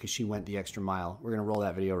picked, because she went the extra mile. We're going to roll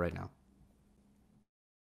that video right now.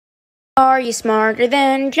 Are you smarter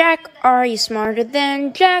than Jack? Are you smarter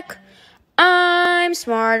than Jack? I'm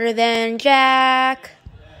smarter than Jack.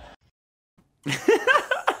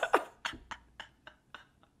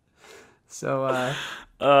 So,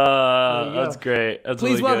 that's great. That's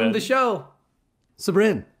Please really welcome good. to the show,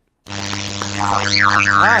 Sabrin.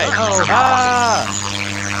 Hi. Uh-oh.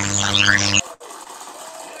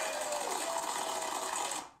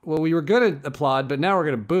 Well, we were going to applaud, but now we're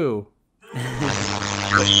going to boo.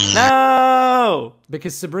 No!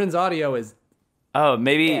 Because Sabrin's audio is... Oh,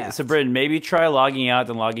 maybe, Sabrin, maybe try logging out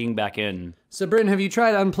and logging back in. Sabrin, have you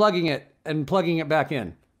tried unplugging it and plugging it back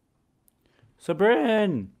in?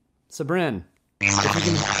 Sabrin. If you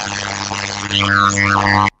can...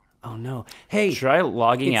 Oh, no. Hey. Try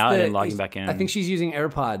logging out and logging back in. I think she's using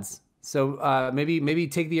AirPods. So maybe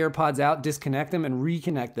take the AirPods out, disconnect them, and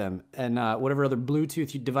reconnect them. And whatever other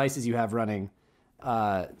Bluetooth devices you have running,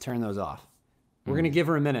 turn those off. We're going to give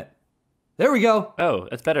her a minute. There we go. Oh,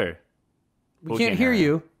 that's better. We can't hear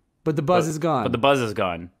you, but the buzz is gone. But the buzz is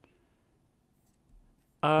gone.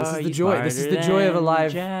 This is the joy. This is the joy of a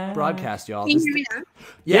live broadcast, y'all. Can you hear me now?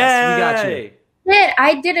 Yes, we got you. Shit,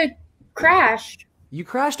 I did a crash. You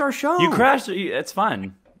crashed our show. You crashed. It's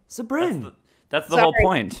fun. Sabrin. That's the whole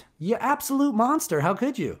point. You absolute monster. How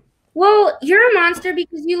could you? Well, you're a monster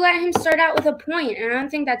because you let him start out with a point, and I don't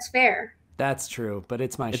think that's fair. That's true, but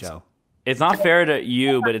it's my show. It's not fair to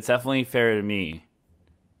you, but it's definitely fair to me.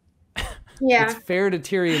 Yeah. It's fair to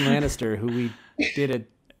Tyrion Lannister, who we did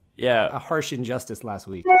a harsh injustice last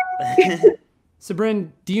week.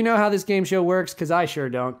 Sabrin, do you know how this game show works? Because I sure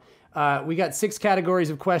don't. We got 6 categories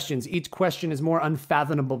of questions. Each question is more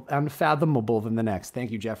unfathomable than the next.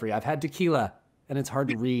 Thank you, Jeffrey. I've had tequila, and it's hard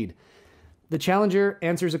to read. The challenger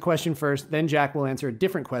answers a question first, then Jack will answer a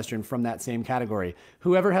different question from that same category.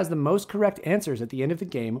 Whoever has the most correct answers at the end of the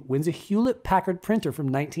game wins a Hewlett-Packard printer from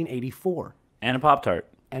 1984. And a Pop-Tart.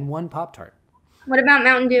 And 1 Pop-Tart. What about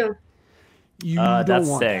Mountain Dew? You don't that's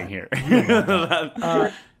want staying that.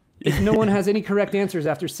 here. If no one has any correct answers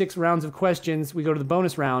after 6 rounds of questions, we go to the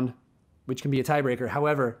bonus round, which can be a tiebreaker.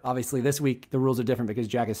 However, obviously this week the rules are different because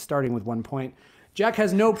Jack is starting with 1 point. Jack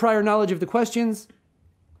has no prior knowledge of the questions.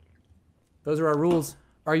 Those are our rules.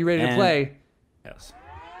 Are you ready to play? Yes.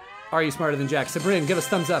 Are you smarter than Jack? Sabrin, give us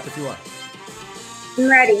thumbs up if you are. I'm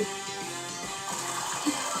ready.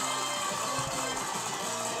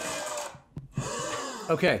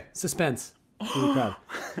 Okay, suspense. To the crowd.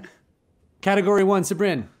 Category 1,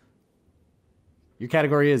 Sabrin. Your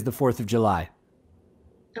category is the 4th of July.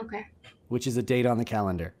 Okay. Which is a date on the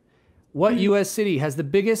calendar. What U.S. city has the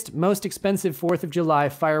biggest, most expensive 4th of July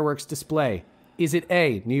fireworks display? Is it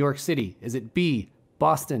A, New York City? Is it B,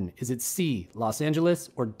 Boston? Is it C, Los Angeles?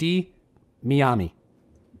 Or D, Miami?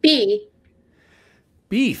 B.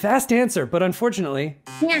 B, fast answer, but unfortunately...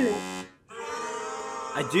 Damn it.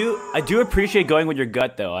 I do appreciate going with your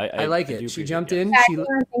gut, though. I like it. She jumped in. I didn't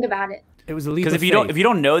even think about it. It was a leap of faith. Because if you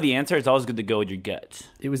don't know the answer, it's always good to go with your gut.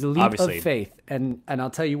 It was a leap of faith, and I'll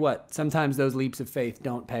tell you what. Sometimes those leaps of faith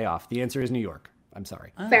don't pay off. The answer is New York. I'm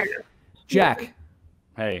sorry. Fair enough. Jack.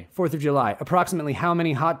 Hey. 4th of July. Approximately how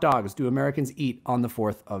many hot dogs do Americans eat on the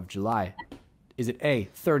 4th of July? Is it A,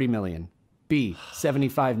 30 million, B,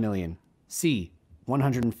 75 million, C,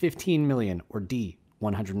 115 million, or D,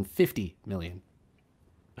 150 million?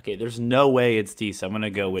 Okay, there's no way it's D, so I'm going to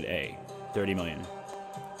go with A, 30 million.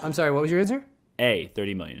 I'm sorry, what was your answer? A,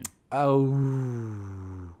 30 million. Oh.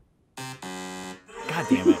 God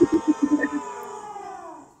damn it.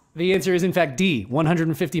 The answer is, in fact, D,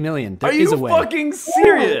 150 million. There Are is you a way. fucking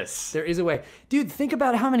serious? There is a way. Dude, think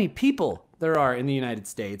about how many people there are in the United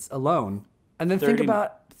States alone. And then think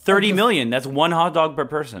about... 30 million. That's 1 hot dog per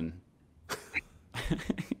person.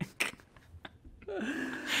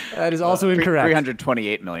 That is also incorrect.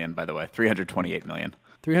 328 million, by the way. 328 million.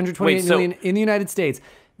 328 million in the United States.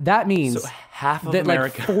 That means So half of that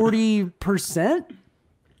America. like 40%,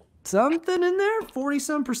 something in there,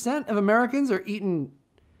 40-some% of Americans are eating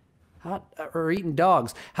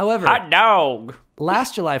dogs. However, Hot dog.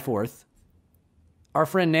 last July 4th, our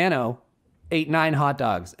friend Nano ate 9 hot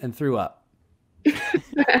dogs and threw up.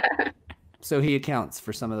 So he accounts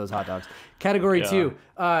for some of those hot dogs. Category 2,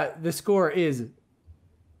 the score is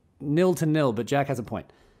 0-0, but Jack has a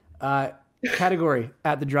point. Category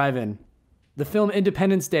at the drive-in. The film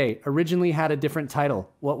Independence Day originally had a different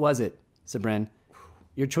title. What was it, Sabrin?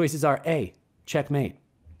 Your choices are A, Checkmate,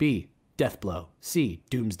 B, Death Blow, C,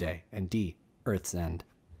 Doomsday, and D, Earth's End.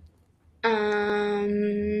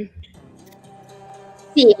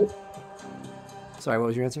 C. Sorry, what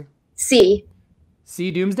was your answer? C.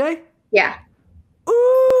 C, Doomsday? Yeah.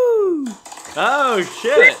 Ooh! Oh,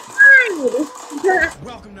 shit.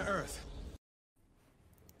 Welcome to Earth.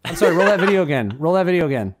 I'm sorry, roll that video again. Roll that video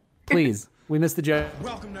again. Please. We missed the joke.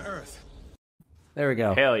 Welcome to Earth. There we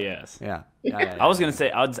go. Hell yes. Yeah. I was going to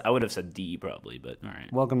say, I would have said D probably, but all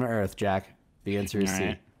right. Welcome to Earth, Jack. The answer is All C.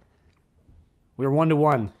 right. We're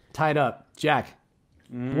 1-1, tied up. Jack,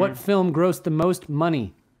 what film grossed the most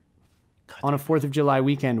money on a 4th of July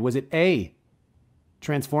weekend? Was it A,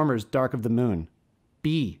 Transformers Dark of the Moon,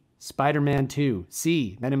 B, Spider-Man 2,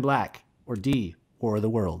 C, Men in Black, or D, War of the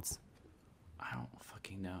Worlds? I don't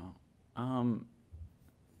fucking know.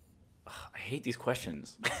 I hate these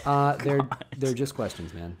questions. They're just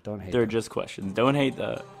questions, man. Don't hate They're them. just questions. Don't hate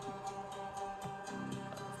the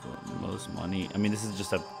most money. I mean, this is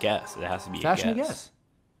just a guess. It has to be Fashion a a guess. guess.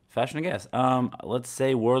 Fashion a guess. Let's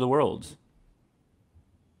say War of the Worlds.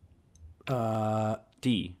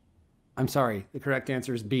 D. I'm sorry. The correct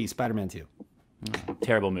answer is B, Spider-Man 2.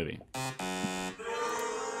 Terrible movie.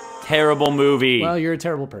 Terrible movie. Well, you're a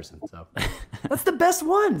terrible person, so. That's the best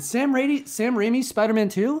one. Sam Raimi's Spider-Man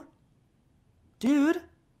 2? Dude.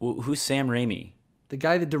 Who's Sam Raimi? The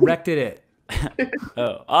guy that directed it.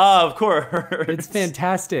 Oh, of course. It's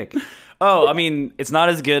fantastic. Oh, I mean, it's not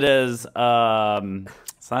as good as it's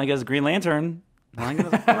not as good as Green Lantern. Not as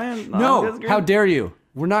good as No, Green- how dare you?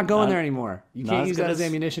 We're not going there anymore. You not can't as use good that as as-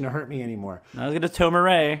 ammunition to hurt me anymore. Not as good as Tom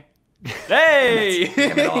Ray. Hey!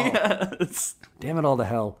 Damn it all. Yes. Damn it all to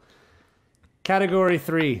hell. Category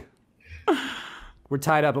 3. We're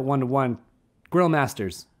tied up at 1-1. Grill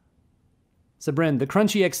Masters. Sabrin, the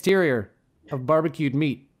crunchy exterior of barbecued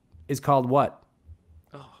meat is called what?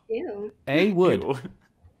 Ew. A, wood.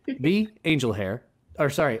 B, angel hair.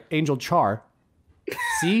 Angel char.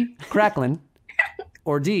 C, cracklin.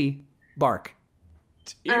 Or D, bark.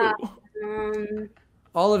 Ew.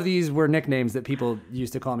 All of these were nicknames that people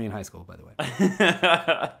used to call me in high school, by the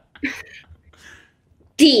way.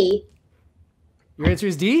 D. Your answer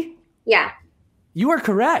is D? Yeah. You are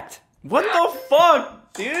correct. What the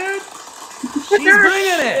fuck, dude? She's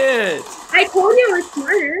bringing it. I told you I was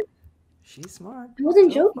smarter. She's smart. I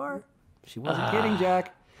wasn't So joking. far. She wasn't kidding,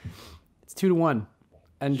 Jack. It's 2-1.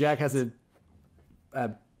 And Jack has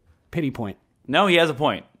a pity point. No, he has a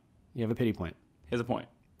point. You have a pity point. He has a point.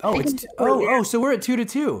 Oh, it's so we're at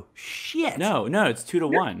 2-2. Shit. No, it's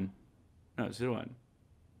 2-1. No, it's 2-1.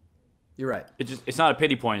 You're right. It's not a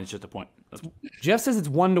pity point. It's just a point. Jeff says it's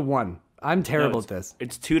 1-1. I'm terrible No, at this.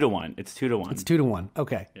 It's 2-1. It's 2-1. It's 2-1.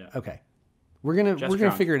 Okay. Yeah. Okay. We're gonna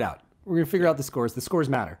drunk. figure it out. We're gonna figure out the scores. The scores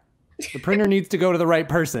matter. The printer needs to go to the right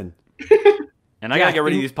person. And I gotta get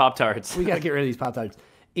rid of these Pop-Tarts. We gotta get rid of these Pop-Tarts.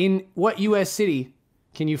 In what U.S. city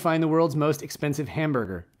can you find the world's most expensive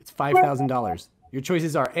hamburger? It's $5,000. Your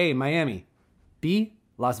choices are A, Miami, B,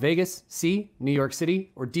 Las Vegas, C, New York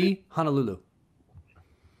City, or D, Honolulu.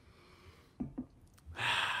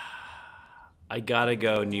 I gotta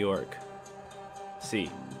go New York. C.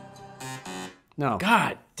 No.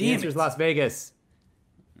 God The damn answer is it. Las Vegas.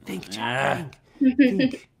 Think, Jack.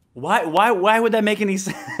 Think. Why would that make any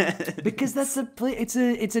sense? Because that's it's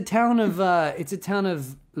a town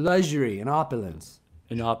of luxury and opulence.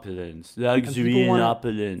 An opulence. And Luxury people and wanna-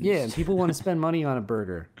 opulence. Yeah, and people want to spend money on a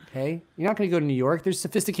burger. Okay, you're not going to go to New York. There's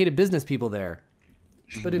sophisticated business people there.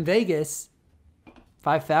 But in Vegas,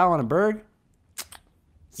 $5,000 on a burger.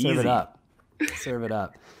 Serve Easy. it up. Serve it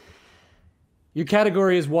up. Your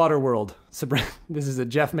category is Waterworld. Sabrina, this is a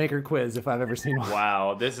Jeff Maker quiz if I've ever seen one.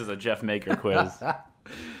 Wow, this is a Jeff Maker quiz.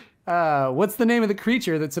 What's the name of the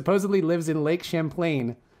creature that supposedly lives in Lake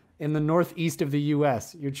Champlain in the northeast of the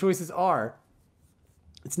U.S.? Your choices are...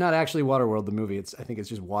 It's not actually Waterworld, the movie. I think it's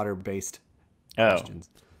just water-based questions.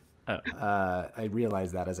 Oh. I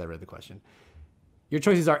realized that as I read the question. Your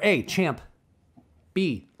choices are A, Champ,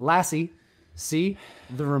 B, Lassie, C,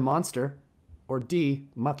 the Vermonster, or D,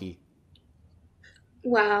 mucky?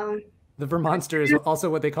 Wow. The Vermonster is also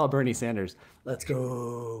what they call Bernie Sanders. Let's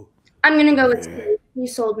go. I'm gonna go with C. You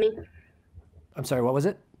sold me. I'm sorry, what was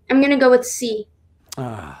it? I'm gonna go with C.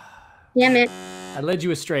 Damn it. I led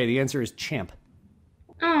you astray. The answer is champ.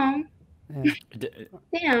 Oh. Yeah.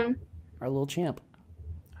 Damn. Our little champ.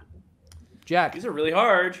 Jack. These are really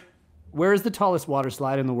hard. Where is the tallest water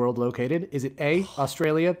slide in the world located? Is it A,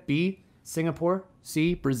 Australia, B, Singapore,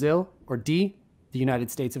 C, Brazil, or D, the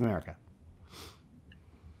United States of America?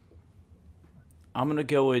 I'm gonna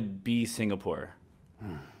go with B, Singapore.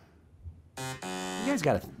 You guys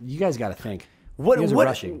gotta think. What? You guys are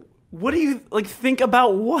rushing. What do you like? Think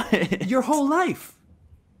about what? Your whole life.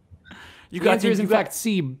 The answer is in fact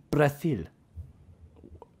C, Brazil.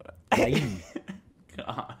 Yai.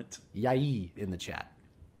 God. Yai in the chat.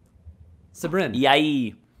 Sabrin.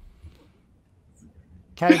 Yai.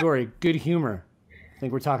 Category, good humor. I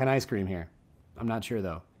think we're talking ice cream here. I'm not sure,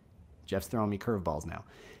 though. Jeff's throwing me curveballs now.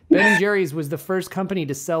 Ben & Jerry's was the first company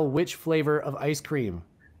to sell which flavor of ice cream?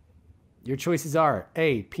 Your choices are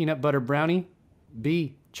A, peanut butter brownie,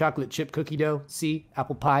 B, chocolate chip cookie dough, C,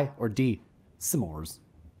 apple pie, or D, s'mores.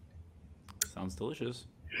 Sounds delicious.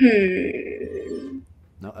 No,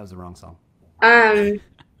 that was the wrong song.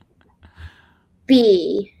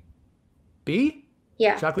 B. B?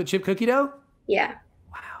 Yeah. Chocolate chip cookie dough? Yeah.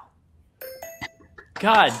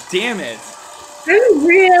 God damn it. I'm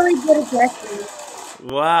really good at guessing.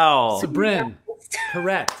 Wow. Sabrin,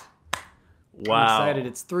 correct. Wow. I'm excited.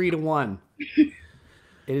 It's 3-1. It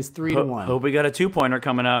is 3-1. Hope we got a 2-pointer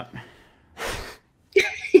coming up.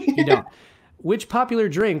 You don't. Which popular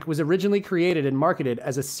drink was originally created and marketed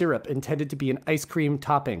as a syrup intended to be an ice cream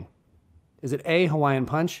topping? Is it A, Hawaiian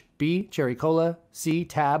Punch, B, Cherry Cola, C,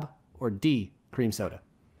 Tab, or D, cream soda?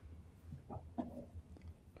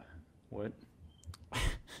 What?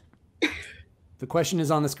 The question is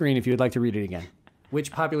on the screen if you would like to read it again.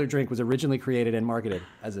 Which popular drink was originally created and marketed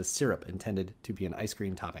as a syrup intended to be an ice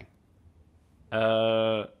cream topping?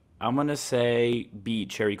 I'm going to say B,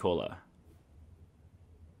 Cherry Cola.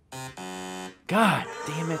 God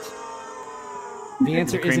damn it. The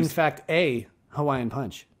answer is, in fact, A, Hawaiian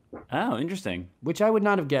Punch. Oh, interesting. Which I would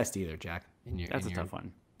not have guessed either, Jack. That's a tough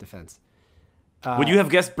one. Defense. Would you have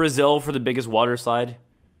guessed Brazil for the biggest water slide?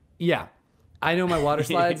 Yeah. I know my water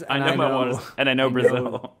slides. I know my water, and I know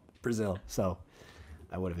Brazil. Brazil, so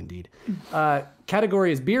I would have indeed.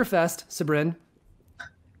 Category is Beer Fest, Sabrin.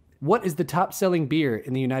 What is the top-selling beer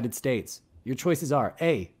in the United States? Your choices are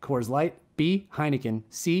A, Coors Light, B, Heineken,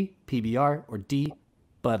 C, PBR, or D,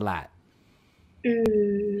 Bud Light.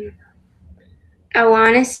 I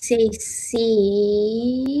want to say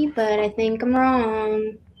C, but I think I'm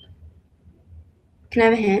wrong. Can I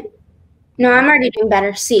have a hint? No, I'm already doing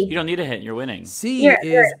better. C. You don't need a hint. You're winning. C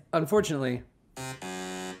is, unfortunately,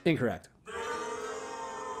 incorrect.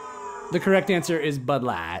 The correct answer is Bud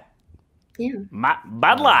Light. Yeah.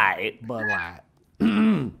 Bud Light. Bud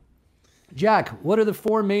Light. Jack, what are the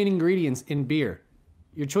 4 main ingredients in beer?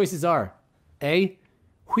 Your choices are A,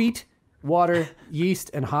 wheat, water, yeast,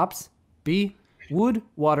 and hops. B, wood,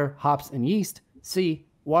 water, hops, and yeast. C,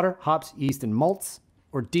 water, hops, yeast, and malts.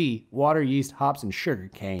 Or D, water, yeast, hops, and sugar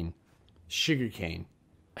cane. Sugar cane.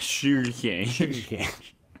 Sugar cane. Sugar cane.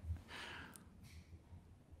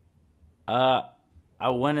 I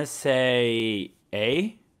want to say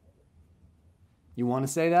A. You want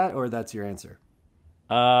to say that, or that's your answer?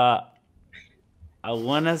 I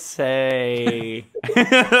want to say...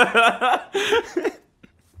 I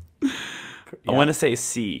want to say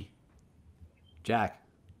C. Jack.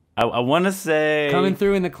 I want to say... Coming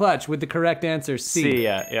through in the clutch with the correct answer, C. C,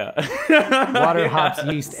 yeah. Water, hops,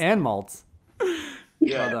 yeast, and malts.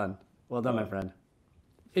 Yeah. Well done. Well done, my friend.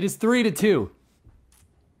 It is 3-2.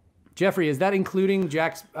 Jeffrey, is that including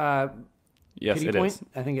Jack's yes, pity it point? is.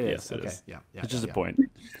 I think it is. Yes, it okay. is. Yeah. It's just a point.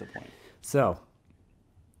 Just a point. So,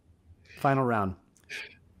 final round.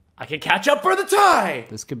 I can catch up for the tie.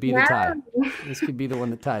 This could be the tie. This could be the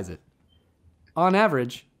one that ties it. On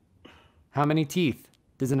average, how many teeth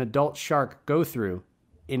does an adult shark go through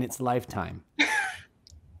in its lifetime?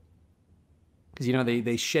 Because, you know,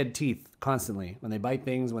 they shed teeth constantly when they bite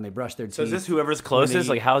things, when they brush their teeth. So is this whoever's closest?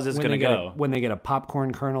 Like, how is this going to go? When they get a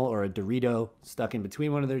popcorn kernel or a Dorito stuck in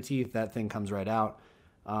between one of their teeth, that thing comes right out.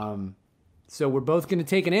 So we're both going to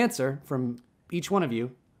take an answer from each one of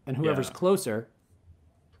you, and whoever's closer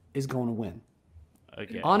is going to win.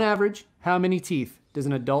 Okay. On average, how many teeth does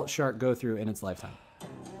an adult shark go through in its lifetime?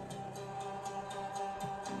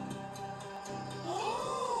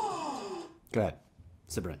 Go ahead,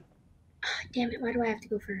 Sabrin. Damn it, why do I have to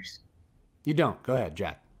go first? You don't. Go ahead,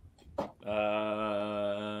 Jack.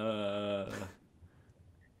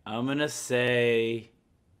 I'm going to say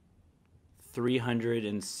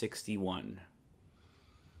 361.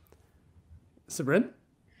 Sabrin?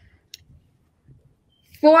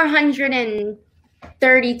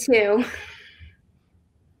 432.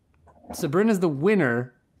 Sabrin is the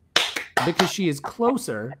winner because she is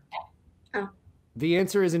closer. Oh. The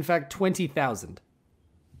answer is, in fact, 20,000.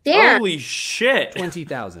 Damn. Holy shit.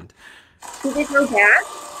 20,000. Did it grow back?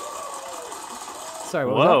 Sorry,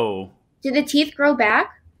 what was Whoa. Did the teeth grow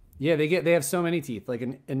back? Yeah, they have so many teeth, like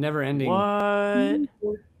a never-ending What?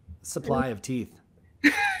 supply of teeth,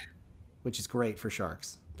 which is great for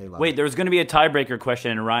sharks. They love Wait, it. there was going to be a tiebreaker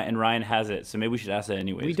question, and Ryan has it, so maybe we should ask that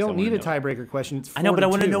anyways. We don't need a tiebreaker question. It's 4-2. I know, but I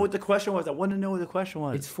want to know what the question was. I want to know what the question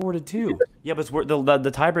was. It's 4-2. Yeah, but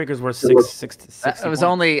the tiebreakers were 6. It was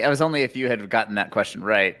only if you had gotten that question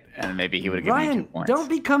right, and maybe he would have given you 2 Ryan, points. don't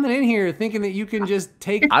be coming in here thinking that you can just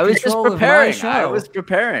take I was just control of my preparing. show. I was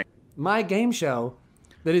preparing. My game show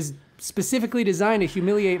that is specifically designed to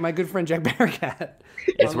humiliate my good friend Jack Bearcat.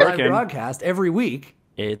 It's on live working. broadcast every week.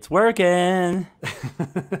 It's working.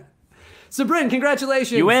 Sabrin,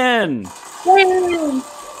 congratulations. You win. Yay!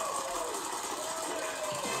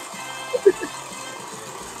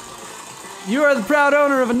 You are the proud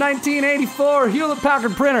owner of a 1984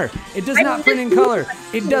 Hewlett-Packard printer. It does not print in color.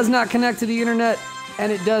 It does not connect to the internet,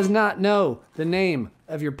 and it does not know the name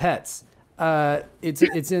of your pets.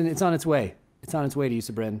 It's on its way. It's on its way to you,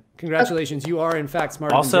 Sabrin. Congratulations. You are in fact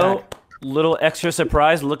smarter than Also, Jack. little extra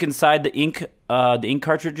surprise. Look inside the ink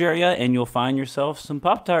cartridge area, and you'll find yourself some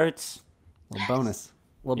Pop-Tarts. Little bonus.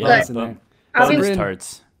 Little Yeah, bonus in there. bonus Sabrin,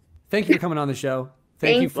 tarts. thank you for coming on the show.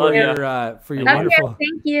 Thank you Thank for you. your Okay, wonderful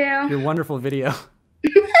thank you. your wonderful video.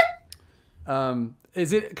 Can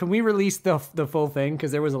we release the full thing?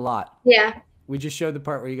 Because there was a lot. Yeah. We just showed the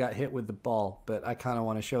part where you got hit with the ball, but I kind of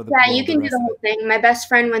want to show the. Yeah, you can do the whole thing. My best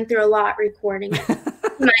friend went through a lot recording it.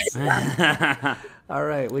 Might as well. All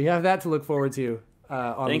right, we have that to look forward to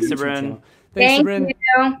on Thanks, the YouTube Sabrin. channel. Thank Sabrin. you.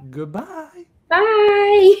 Goodbye.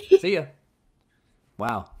 Bye. See ya.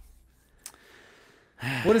 Wow.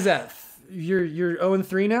 What is that? You're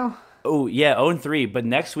 0-3 now? Oh, yeah, 0-3. But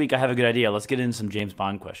next week, I have a good idea. Let's get into some James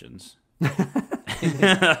Bond questions.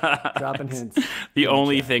 Dropping hints. The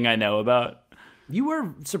only thing I know about. You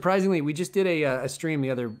were surprisingly. We just did a stream the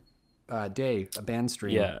other day, a band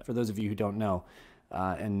stream. Yeah. For those of you who don't know,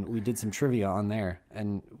 and we did some trivia on there,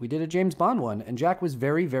 and we did a James Bond one, and Jack was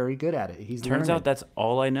very, very good at it. Turns out that's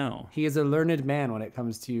all I know. He is a learned man when it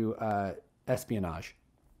comes to espionage.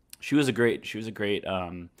 She was a great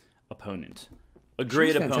opponent. A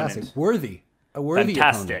great opponent. Fantastic. Worthy. A worthy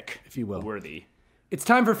Fantastic. opponent, if you will. Worthy. It's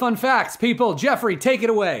time for fun facts, people. Jeffrey, take it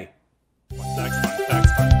away.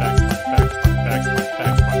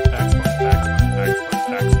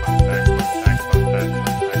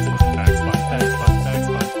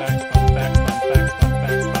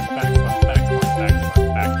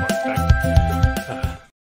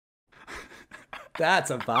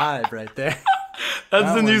 That's a vibe right there.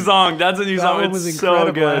 That's the new song. That's a new That song. one was It's so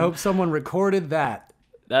incredible. good. I hope someone recorded that.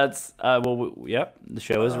 That's yep. The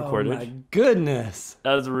show is recorded. Oh my goodness.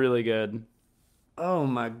 That was really good. Oh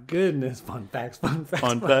my goodness. Fun facts, fun facts.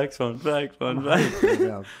 Fun facts, fun facts, fun facts.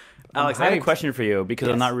 Alex, I have a hyped. question for you because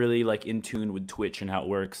I'm Yes. not really like in tune with Twitch and how it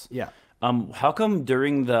works. Yeah. How come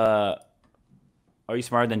during the Are You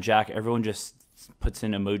Smarter Than Jack, everyone just puts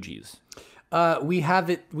in emojis? We have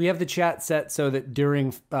the chat set so that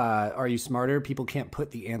during Are You Smarter, people can't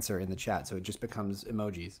put the answer in the chat, so it just becomes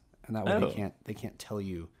emojis, and that way they can't tell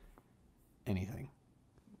you anything.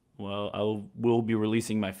 Well, we'll be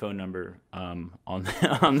releasing my phone number on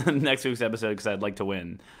the next week's episode because I'd like to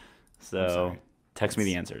win. So text me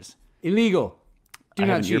the answers. Illegal. Do I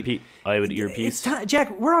not have an cheat. earpiece. I have an earpiece. It's time,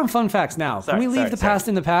 Jack. We're on fun facts now. Can we leave the past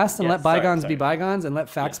in the past and let bygones be bygones and let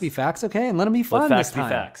facts be facts? Okay, and let them be fun Let facts this time. be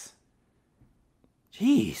facts.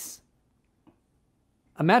 Jeez.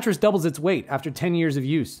 A mattress doubles its weight after 10 years of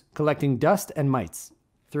use, collecting dust and mites.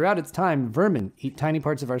 Throughout its time, vermin eat tiny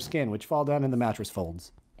parts of our skin, which fall down in the mattress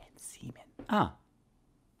folds. And semen. Ah.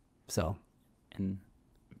 So. And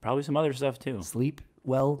probably some other stuff too. Sleep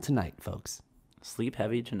well tonight, folks. Sleep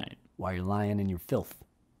heavy tonight. While you're lying in your filth.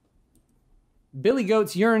 Billy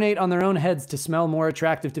goats urinate on their own heads to smell more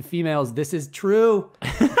attractive to females. This is true.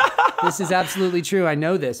 This is absolutely true. I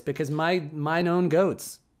know this because mine own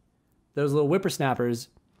goats, those little whippersnappers,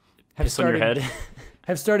 have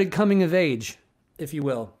started coming of age, if you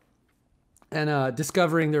will, and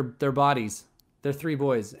discovering their bodies. They're 3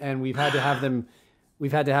 boys, and we've had to have them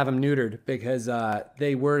neutered because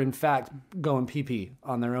they were in fact going pee-pee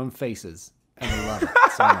on their own faces, and they love it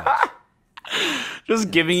so much.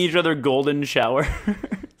 Just giving each other golden showers.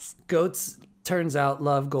 Goats turns out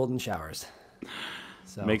love golden showers.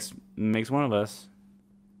 So Makes one of us.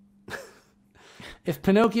 if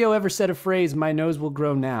Pinocchio ever said a phrase, "My nose will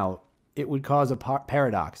grow now," it would cause a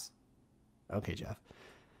paradox. Okay, Jeff.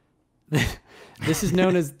 This is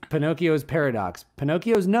known as Pinocchio's paradox.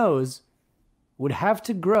 Pinocchio's nose would have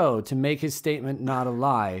to grow to make his statement not a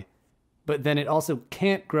lie, but then it also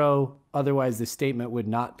can't grow, otherwise the statement would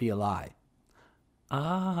not be a lie.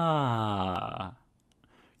 Ah.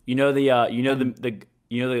 You know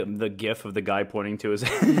the gif of the guy pointing to his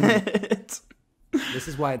head. This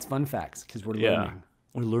is why it's fun facts, because we're learning.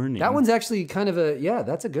 We're learning. That one's actually kind of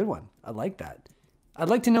that's a good one. I like that. I'd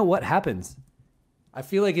like to know what happens. I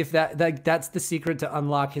feel like if that's the secret to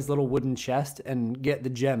unlock his little wooden chest and get the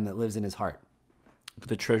gem that lives in his heart. But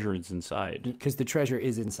the treasure is inside. Because the treasure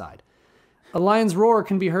is inside. A lion's roar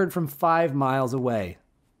can be heard from 5 miles away.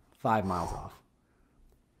 5 miles off.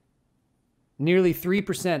 Nearly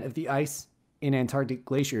 3% of the ice in Antarctic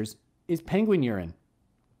glaciers is penguin urine.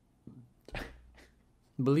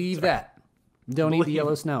 Believe that. Don't eat the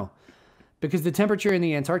yellow snow. Because the temperature in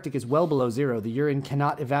the Antarctic is well below zero, the urine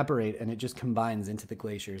cannot evaporate and it just combines into the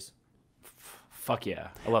glaciers. Fuck yeah.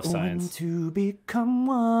 I love science. To become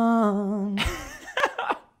one.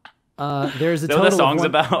 There's a Is that total what the song's of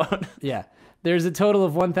about? Yeah. There's a total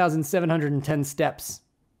of 1,710 steps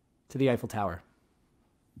to the Eiffel Tower.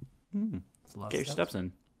 That's a lot Get of your steps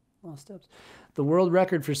in. A lot of steps. The world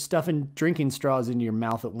record for stuffing drinking straws into your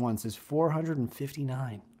mouth at once is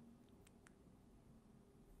 459.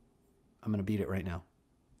 I'm going to beat it right now.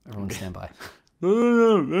 Everyone stand by.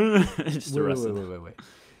 Just the rest of Wait.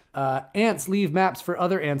 Ants leave maps for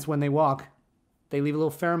other ants when they walk. They leave a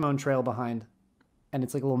little pheromone trail behind. And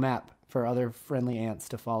it's like a little map for other friendly ants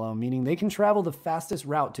to follow, meaning they can travel the fastest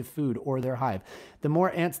route to food or their hive. The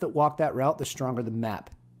more ants that walk that route, the stronger the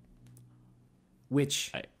map.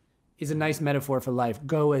 Which is a nice metaphor for life.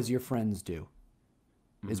 Go as your friends do,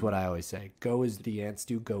 is what I always say. Go as the ants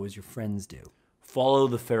do, go as your friends do. Follow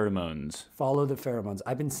the pheromones. Follow the pheromones.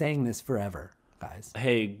 I've been saying this forever, guys.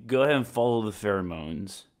 Hey, go ahead and follow the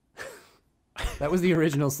pheromones. That was the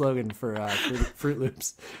original slogan for Fruit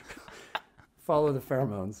Loops. Follow the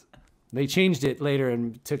pheromones. They changed it later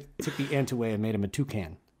and took the ant away and made him a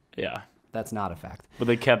toucan. Yeah. That's not a fact. But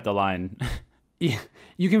they kept the line. Yeah.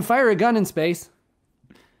 You can fire a gun in space.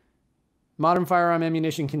 Modern firearm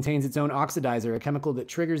ammunition contains its own oxidizer, a chemical that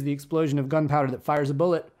triggers the explosion of gunpowder that fires a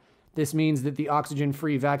bullet. This means that the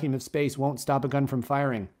oxygen-free vacuum of space won't stop a gun from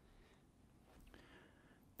firing.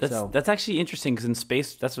 That's actually interesting because in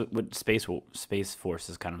space, that's what Space Force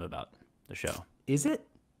is kind of about. The show. Is it?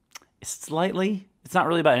 Slightly. It's not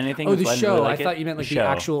really about anything. Oh, the That's why I show. really like I thought you meant like the show.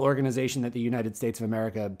 actual organization that the United States of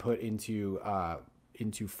America put into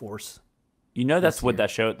force. You know that's what the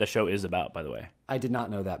show is about, by the way. I did not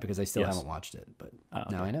know that because I still Yes. haven't watched it, but Oh,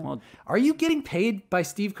 now okay. I know. Well, Are you getting paid by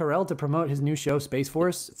Steve Carell to promote his new show, Space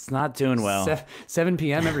Force? it's not doing well. 7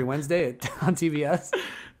 p.m. every Wednesday on TBS?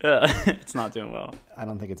 It's not doing well. I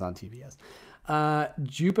don't think it's on TBS.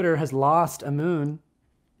 Jupiter has lost a moon.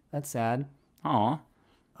 That's sad. Aw.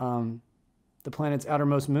 The planet's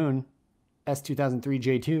outermost moon,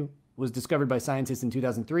 S2003J2, was discovered by scientists in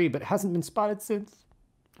 2003, but hasn't been spotted since,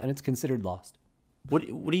 and it's considered lost. What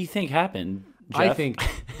do you think happened, Jeff? I think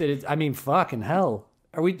that it's, I mean, fucking hell.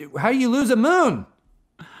 How do you lose a moon?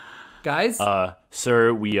 Guys?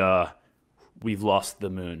 Sir, we've lost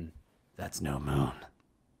the moon. That's no moon.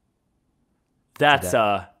 That's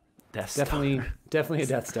definitely a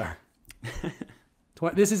Death Star.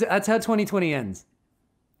 That's how 2020 ends.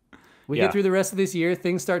 We get through the rest of this year,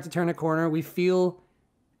 things start to turn a corner, we feel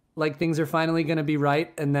like things are finally going to be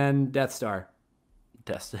right, and then Death Star.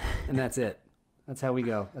 And that's it. That's how we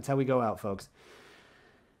go. That's how we go out, folks.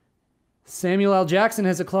 Samuel L. Jackson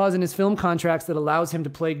has a clause in his film contracts that allows him to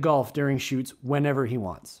play golf during shoots whenever he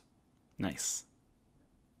wants. Nice.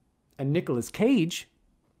 And Nicolas Cage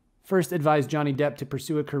first advised Johnny Depp to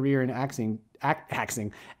pursue a career in acting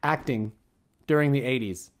during the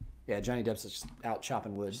 80s. Yeah, Johnny Depp's just out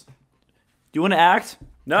chopping wood. Do you want to act?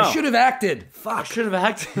 No. I should have acted. Fuck. I should have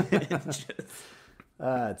acted.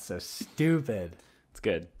 It's so stupid. It's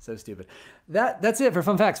good. So stupid. That's it for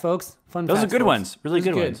fun facts, folks. Those are good ones. Really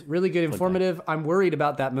good ones. Really good, informative. I'm worried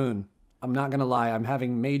about that moon. I'm not gonna lie. I'm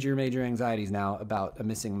having major anxieties now about a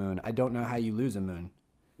missing moon. I don't know how you lose a moon.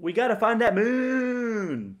 We gotta find that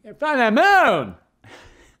moon. Yeah, find that moon.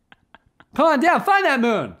 Come on down, find that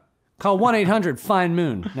moon. Call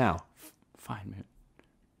 1-800-FIND-MOON now. Find moon.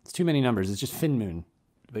 It's too many numbers. It's just Fin Moon,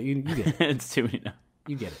 but you get it. It's too many.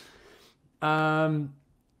 You get it.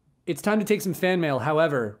 It's time to take some fan mail.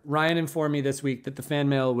 However, Ryan informed me this week that the fan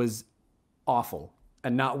mail was awful.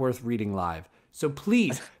 and not worth reading live. So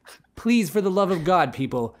please, please, for the love of God,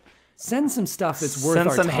 people, send some stuff that's worth our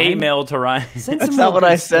time. Send some hate mail to Ryan. That's not what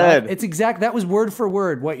I said. It's exact. That was word for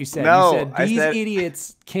word what you said. No, you said these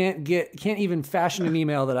idiots can't even fashion an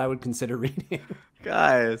email that I would consider reading.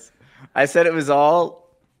 Guys, I said it was all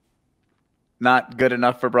not good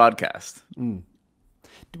enough for broadcast. Do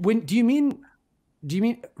you mean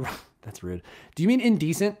that's rude. Do you mean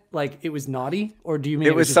indecent? Like it was naughty, or do you mean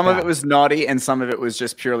it was just some bad? of it was naughty and some of it was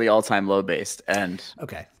just purely all-time low based? And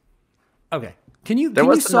okay. Can you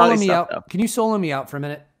was some solo naughty me stuff, out? though. Can you solo me out for a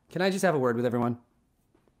minute? Can I just have a word with everyone?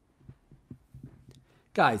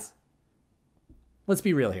 Guys, let's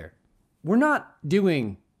be real here. We're not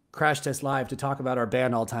doing Crash Test Live to talk about our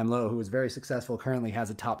band All Time Low, who is very successful, currently has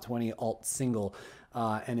a top 20 alt single,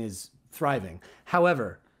 and is thriving.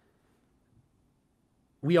 However,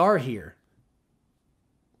 we are here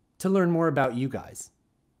to learn more about you guys.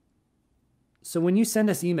 So when you send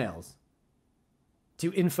us emails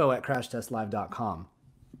to info@crashtestlive.com,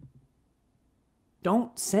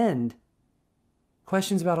 don't send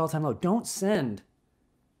questions about All Time Low. Don't send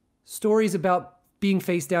stories about being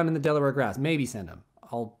face down in the Delaware grass. Maybe send them.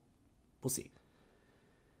 We'll see.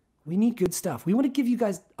 We need good stuff. We want to give you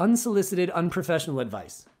guys unsolicited, unprofessional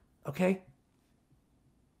advice. Okay?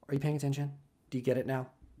 Are you paying attention? Do you get it now?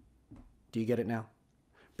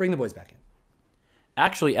 Bring the boys back in.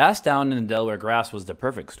 Actually, ass down in the Delaware grass was the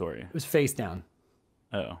perfect story. It was face down.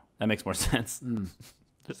 Oh, that makes more sense.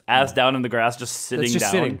 Just ass down in the grass, just sitting That's just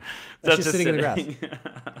down. sitting. That's just sitting in the grass.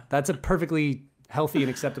 That's a perfectly healthy and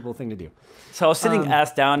acceptable thing to do. So I was sitting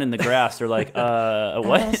ass down in the grass. They're like,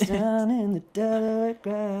 what? Ass down in the Delaware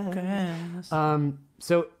grass.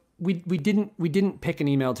 So we didn't pick an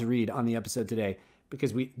email to read on the episode today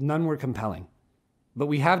because none were compelling. But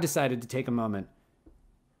we have decided to take a moment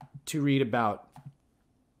to read about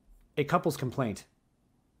a couple's complaint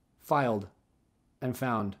filed and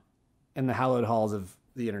found in the hallowed halls of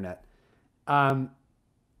the internet.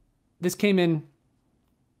 This came in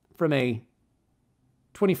from a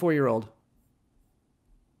 24-year-old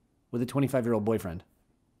with a 25-year-old boyfriend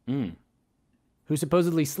who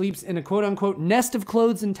supposedly sleeps in a quote-unquote nest of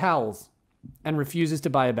clothes and towels and refuses to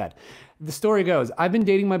buy a bed. The story goes, I've been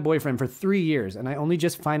dating my boyfriend for 3 years, and I only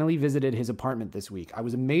just finally visited his apartment this week. I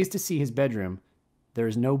was amazed to see his bedroom. There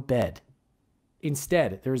is no bed.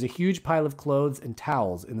 Instead, there is a huge pile of clothes and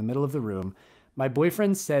towels in the middle of the room. My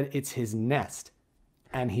boyfriend said it's his nest,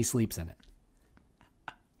 and he sleeps in it.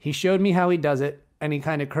 He showed me how he does it, and he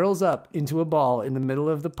kind of curls up into a ball in the middle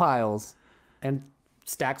of the piles and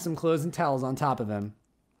stacks some clothes and towels on top of him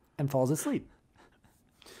and falls asleep.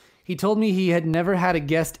 He told me he had never had a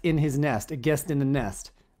guest in his nest, a guest in the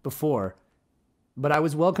nest before, but I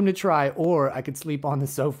was welcome to try, or I could sleep on the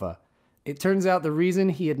sofa. It turns out the reason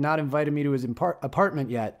he had not invited me to his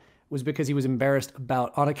apartment yet was because he was embarrassed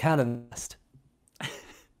on account of the nest.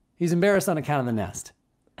 He's embarrassed on account of the nest.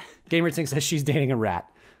 Gamerting says she's dating a rat.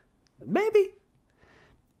 Maybe.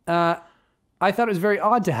 I thought it was very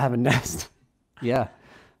odd to have a nest. Yeah.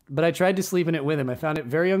 But I tried to sleep in it with him. I found it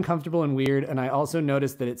very uncomfortable and weird, and I also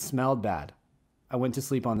noticed that it smelled bad. I went to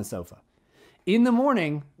sleep on the sofa. In the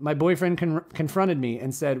morning, my boyfriend confronted me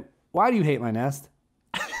and said, "Why do you hate my nest?"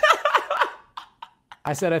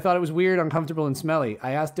 I said I thought it was weird, uncomfortable, and smelly.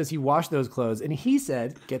 I asked, does he wash those clothes? And he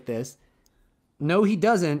said, get this, no, he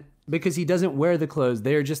doesn't, because he doesn't wear the clothes.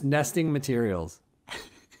 They are just nesting materials.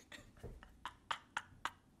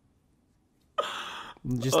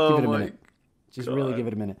 Just give it a minute. Just really give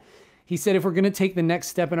it a minute. He said if we're going to take the next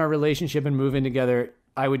step in our relationship and move in together,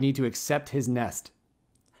 I would need to accept his nest.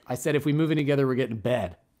 I said if we move in together, we're getting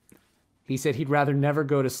bed. He said he'd rather never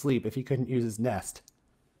go to sleep if he couldn't use his nest.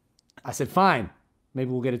 I said, fine. Maybe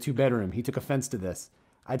we'll get a 2-bedroom. He took offense to this.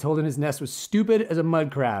 I told him his nest was stupid as a mud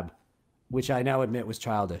crab, which I now admit was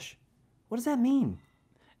childish. What does that mean?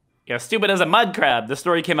 Yeah, stupid as a mud crab. The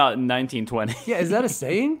story came out in 1920. Yeah, is that a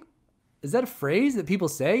saying? Is that a phrase that people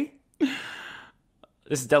say?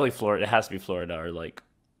 This is definitely Florida. It has to be Florida or like...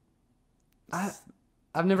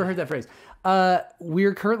 I've never heard that phrase.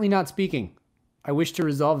 We're currently not speaking. I wish to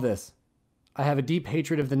resolve this. I have a deep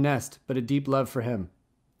hatred of the nest, but a deep love for him.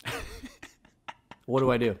 What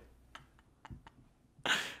do I do?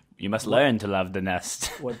 You must learn to love the nest.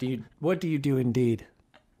 What do you do indeed?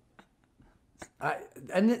 I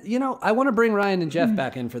want to bring Ryan and Jeff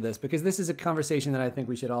back in for this because this is a conversation that I think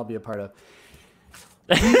we should all be a part of.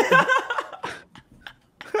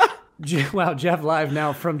 Wow, Jeff live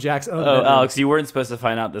now from Jack's own bedroom. Alex, you weren't supposed to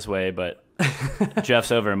find out this way, but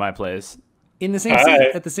Jeff's over in my place. In the same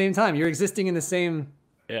seat at the same time. You're existing in the same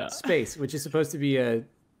space, which is supposed to be a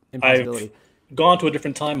impossibility. I've gone to a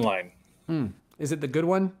different timeline. Is it the good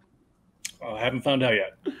one? I haven't found out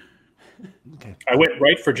yet. Okay. I went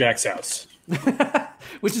right for Jack's house.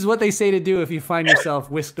 Which is what they say to do if you find yourself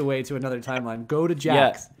whisked away to another timeline. Go to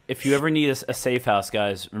Jack's. Yeah. If you ever need a safe house,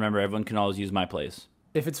 guys, remember everyone can always use my place.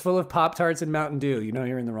 If it's full of Pop-Tarts and Mountain Dew, you know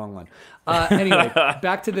you're in the wrong one. Anyway,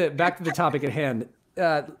 back to the topic at hand.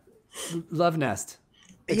 Love nest.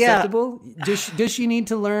 Acceptable? Yeah. Does she need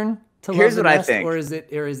to learn to love the nest, or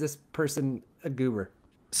is this person a goober?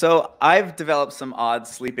 So I've developed some odd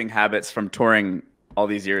sleeping habits from touring all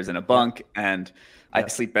these years in a bunk, and I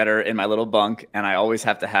sleep better in my little bunk, and I always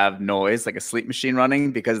have to have noise, like a sleep machine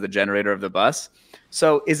running, because of the generator of the bus.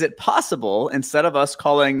 So is it possible, instead of us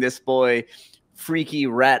calling this boy freaky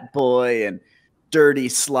rat boy and dirty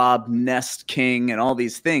slob nest king and all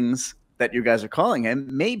these things that you guys are calling him,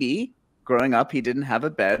 maybe growing up he didn't have a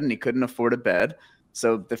bed and he couldn't afford a bed,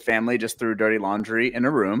 so the family just threw dirty laundry in a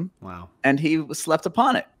room. Wow. And he slept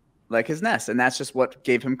upon it like his nest, and that's just what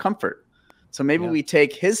gave him comfort. So maybe we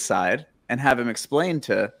take his side and have him explain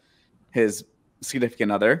to his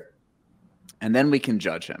significant other, and then we can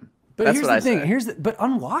judge him. But that's here's what the thing. Say. But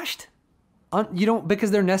unwashed? You don't,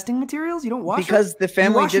 because they're nesting materials? You don't wash because them? The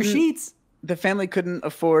family you wash didn't, your sheets. The family couldn't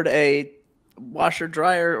afford a washer,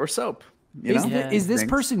 dryer, or soap. Is this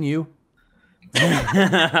person you?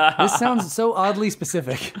 This sounds so oddly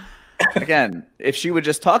specific. Again, if she would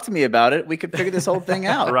just talk to me about it, we could figure this whole thing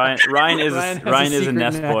out. Ryan is a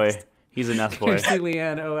nest boy. He's a nest boy. Here's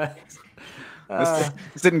Leanne OX.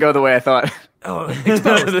 This didn't go the way I thought. Oh,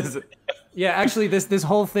 exposed. Yeah, actually, this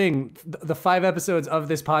whole thing, the 5 episodes of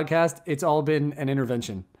this podcast, it's all been an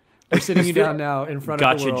intervention. We're sitting you down now in front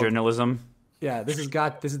of the world. Gotcha journalism. Yeah, this is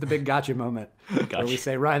the big gotcha moment where we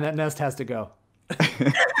say, Ryan, that nest has to go.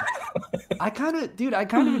 I kind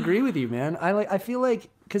of agree with you, man. I feel like,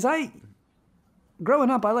 because growing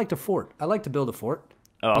up, I liked to fort. I like to build a fort.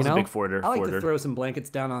 Oh, I was a big forter. I like to throw some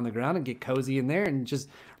blankets down on the ground and get cozy in there and just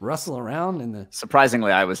rustle around in the.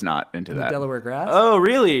 Surprisingly, I was not into that. Delaware grass. Oh,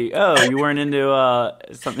 really? Oh, you weren't into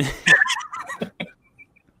something.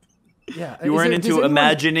 Yeah, you weren't into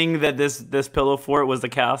imagining that this pillow fort was the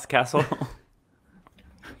castle.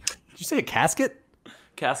 Did you say a casket?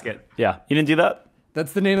 Casket. Yeah, you didn't do that.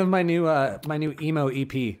 That's the name of my new emo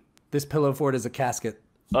EP. This pillow fort is a casket.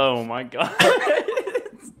 Oh my god.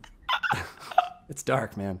 It's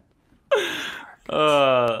dark, man.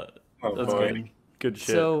 That's good. Good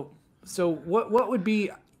shit. So what would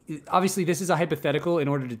be? Obviously, this is a hypothetical in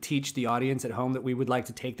order to teach the audience at home that we would like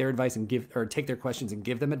to take their advice and take their questions and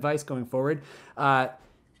give them advice going forward.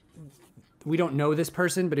 We don't know this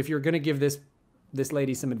person, but if you're going to give this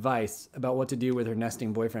lady some advice about what to do with her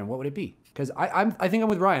nesting boyfriend, what would it be? Because I think I'm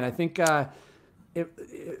with Ryan. I think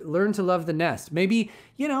learn to love the nest. Maybe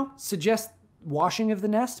suggest washing of the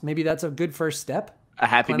nest. Maybe that's a good first step. A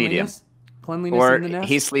happy medium. Cleanliness or in the nest.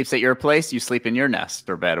 He sleeps at your place, you sleep in your nest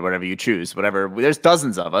or bed or whatever you choose. Whatever. There's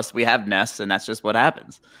dozens of us. We have nests, and that's just what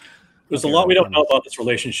happens. There's a lot we don't know about this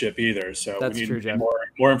relationship either. So that's we need true,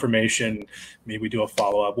 more information. Maybe we do a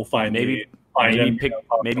follow up. We'll find maybe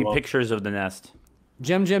pictures of the nest.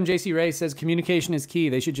 Jem JC Ray says communication is key.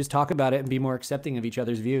 They should just talk about it and be more accepting of each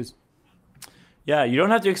other's views. Yeah, you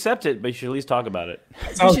don't have to accept it, but you should at least talk about it.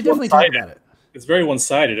 We should definitely talk about it. It's very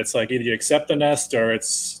one-sided. It's like either you accept the nest or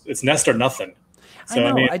it's nest or nothing. So,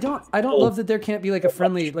 I know. I don't love that there can't be like a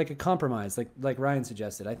friendly, like a compromise, like Ryan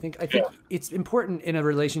suggested. I think it's important in a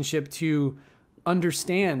relationship to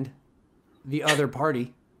understand the other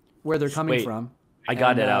party, where they're coming from. I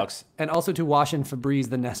got it, Alex. And also to wash and Febreze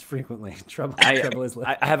the nest frequently. Trouble is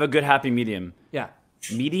left. I have a good happy medium. Yeah.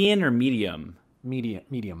 Median or medium?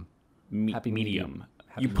 Medium. Happy medium.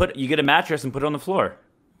 You get a mattress and put it on the floor.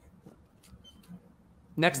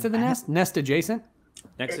 Next to the nest? Nest adjacent?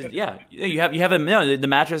 You have the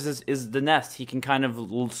mattress is the nest. He can kind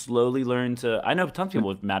of slowly learn to. I know tons of people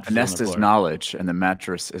with mattresses. The nest is knowledge, and the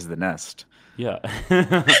mattress is the nest. Yeah.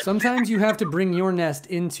 Sometimes you have to bring your nest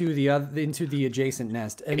into the adjacent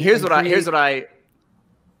nest. And, here's what I.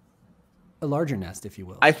 A larger nest, if you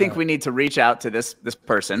will. I think we need to reach out to this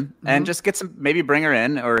person and just get maybe bring her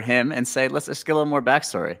in or him and say, let's just get a little more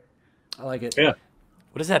backstory. I like it. Yeah.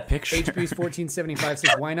 What is that picture? HB's 1475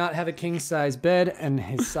 says, why not have a king-size bed and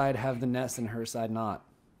his side have the nest and her side not?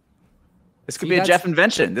 This could be a Jeff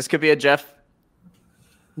invention. This could be a Jeff.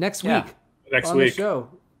 Next week. Next on week. The show,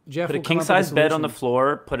 Jeff put a king-size bed on the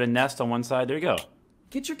floor, put a nest on one side. There you go.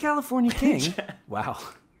 Get your California king. Wow.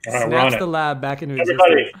 Right, snaps the lab back into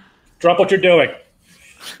everybody, existence. Drop what you're doing.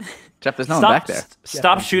 Jeff, there's no one back there.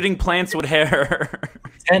 Stop shooting plants with hair.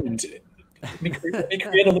 And let me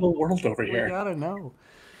create a little world over here. We gotta know.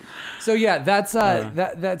 So yeah, that's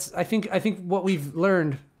I think what we've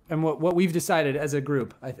learned and what we've decided as a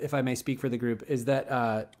group, if I may speak for the group, is that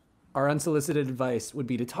our unsolicited advice would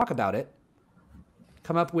be to talk about it,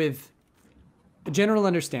 come up with a general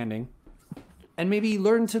understanding, and maybe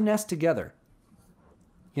learn to nest together.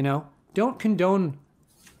 You know, don't condone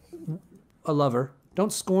a lover,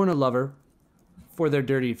 don't scorn a lover for their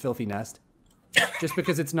dirty, filthy nest, just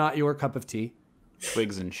because it's not your cup of tea.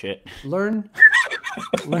 Twigs and shit. Learn,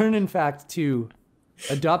 in fact, to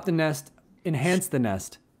adopt the nest, enhance the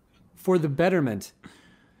nest for the betterment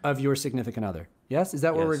of your significant other. Yes? Is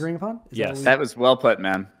that what we're agreeing upon? Yes. That was well put,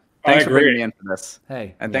 man. Thanks for bringing me in for this.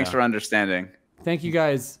 Hey. And thanks for understanding. Thank you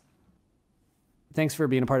guys. Thanks for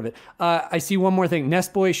being a part of it. I see one more thing.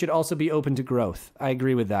 Nest Boy should also be open to growth. I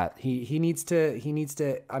agree with that. He needs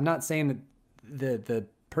to, I'm not saying that the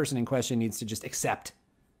person in question needs to just accept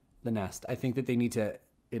the nest. I think that they need to,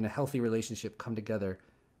 in a healthy relationship, come together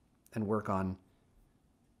and work on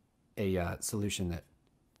a solution that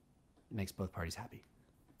makes both parties happy.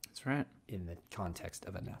 That's right. In the context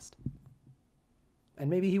of a nest. And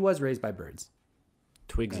maybe he was raised by birds.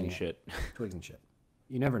 Twigs and shit. Twigs and shit.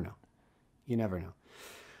 You never know. You never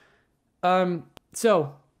know.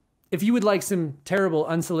 So, if you would like some terrible,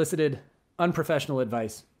 unsolicited, unprofessional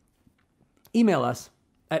advice, email us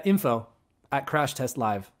at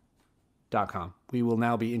info@crashtestlive.com. We will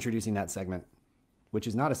now be introducing that segment, which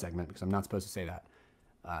is not a segment because I'm not supposed to say that,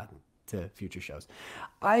 to future shows.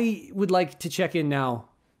 I would like to check in now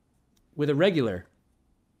with a regular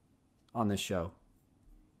on this show.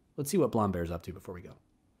 Let's see what Blonde Bear's up to before we go.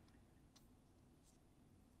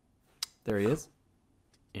 There he is.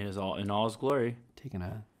 In all his glory. Taking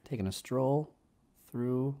a stroll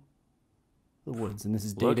through the woods, and this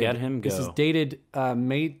is Look dated. at him go. This is dated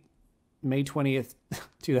May 20th,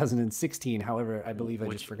 2016. However, I believe I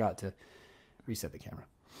just forgot to reset the camera.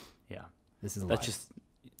 Yeah, this is live.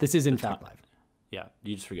 This is in fact live. Yeah,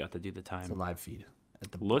 you just forgot to do the time. It's a live feed.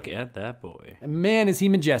 Look at that boy. And man, is he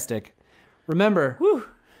majestic! Remember,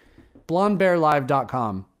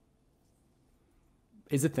 blondebearlive.com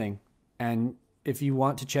is a thing. And if you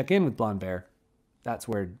want to check in with Blonde Bear, that's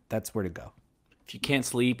where to go. If you can't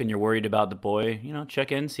sleep and you're worried about the boy,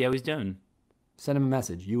 check in, see how he's doing. Send him a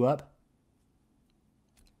message. You up?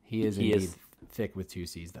 He is indeed thick with 2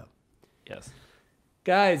 C's, though. Yes.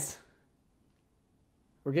 Guys,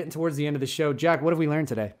 we're getting towards the end of the show. Jack, what have we learned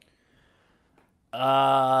today?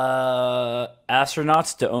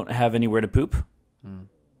 Astronauts don't have anywhere to poop.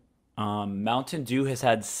 Mountain Dew has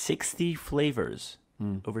had 60 flavors.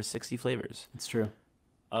 Over 60 flavors. It's true.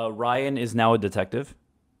 Ryan is now a detective.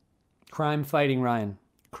 Crime fighting Ryan.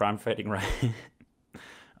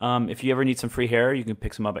 If you ever need some free hair, you can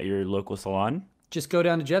pick some up at your local salon. Just go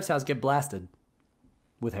down to Jeff's house, get blasted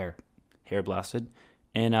with hair. Hair blasted.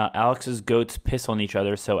 And Alex's goats piss on each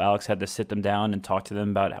other, so Alex had to sit them down and talk to them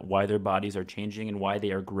about why their bodies are changing and why they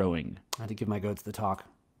are growing. I had to give my goats the talk.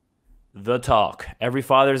 The talk. Every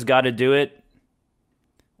father's got to do it.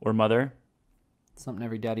 Or mother. Something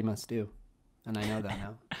every daddy must do. And I know that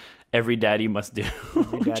now. Every daddy must do.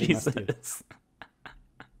 Every daddy must do.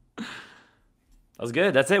 That was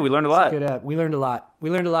good. That's it. We learned a lot. Good. We learned a lot.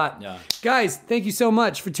 Yeah. Guys, thank you so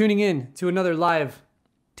much for tuning in to another live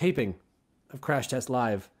taping of Crash Test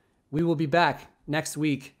Live. We will be back next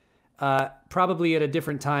week, probably at a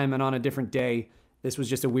different time and on a different day. This was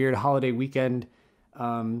just a weird holiday weekend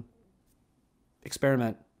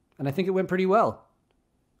experiment. And I think it went pretty well.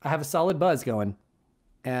 I have a solid buzz going.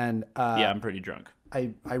 And yeah, I'm pretty drunk.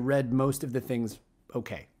 I read most of the things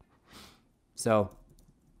okay. So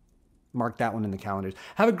mark that one in the calendars.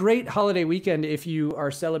 Have a great holiday weekend if you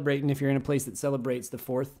are celebrating, if you're in a place that celebrates the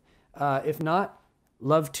 4th. If not,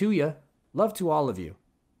 love to you. Love to all of you.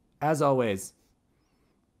 As always,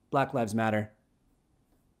 Black Lives Matter.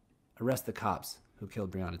 Arrest the cops who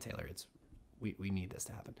killed Breonna Taylor. We need this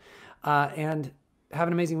to happen. And have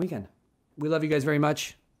an amazing weekend. We love you guys very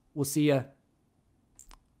much. We'll see ya.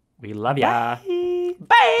 We love ya.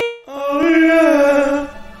 Bye. Oh yeah,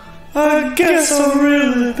 I guess I'm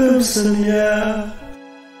really boosting, yeah.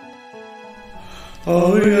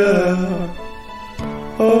 Oh yeah,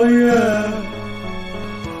 oh yeah,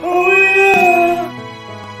 oh yeah,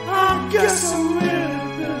 I guess I'm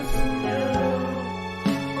really boosting, yeah.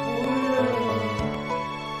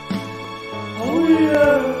 Oh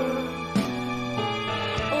yeah,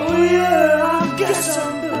 oh yeah, I guess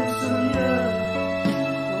I'm boosting, yeah.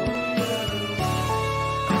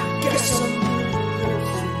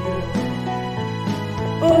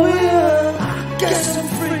 Oh yeah, I guess I'm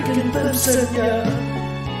freaking boosting, yeah.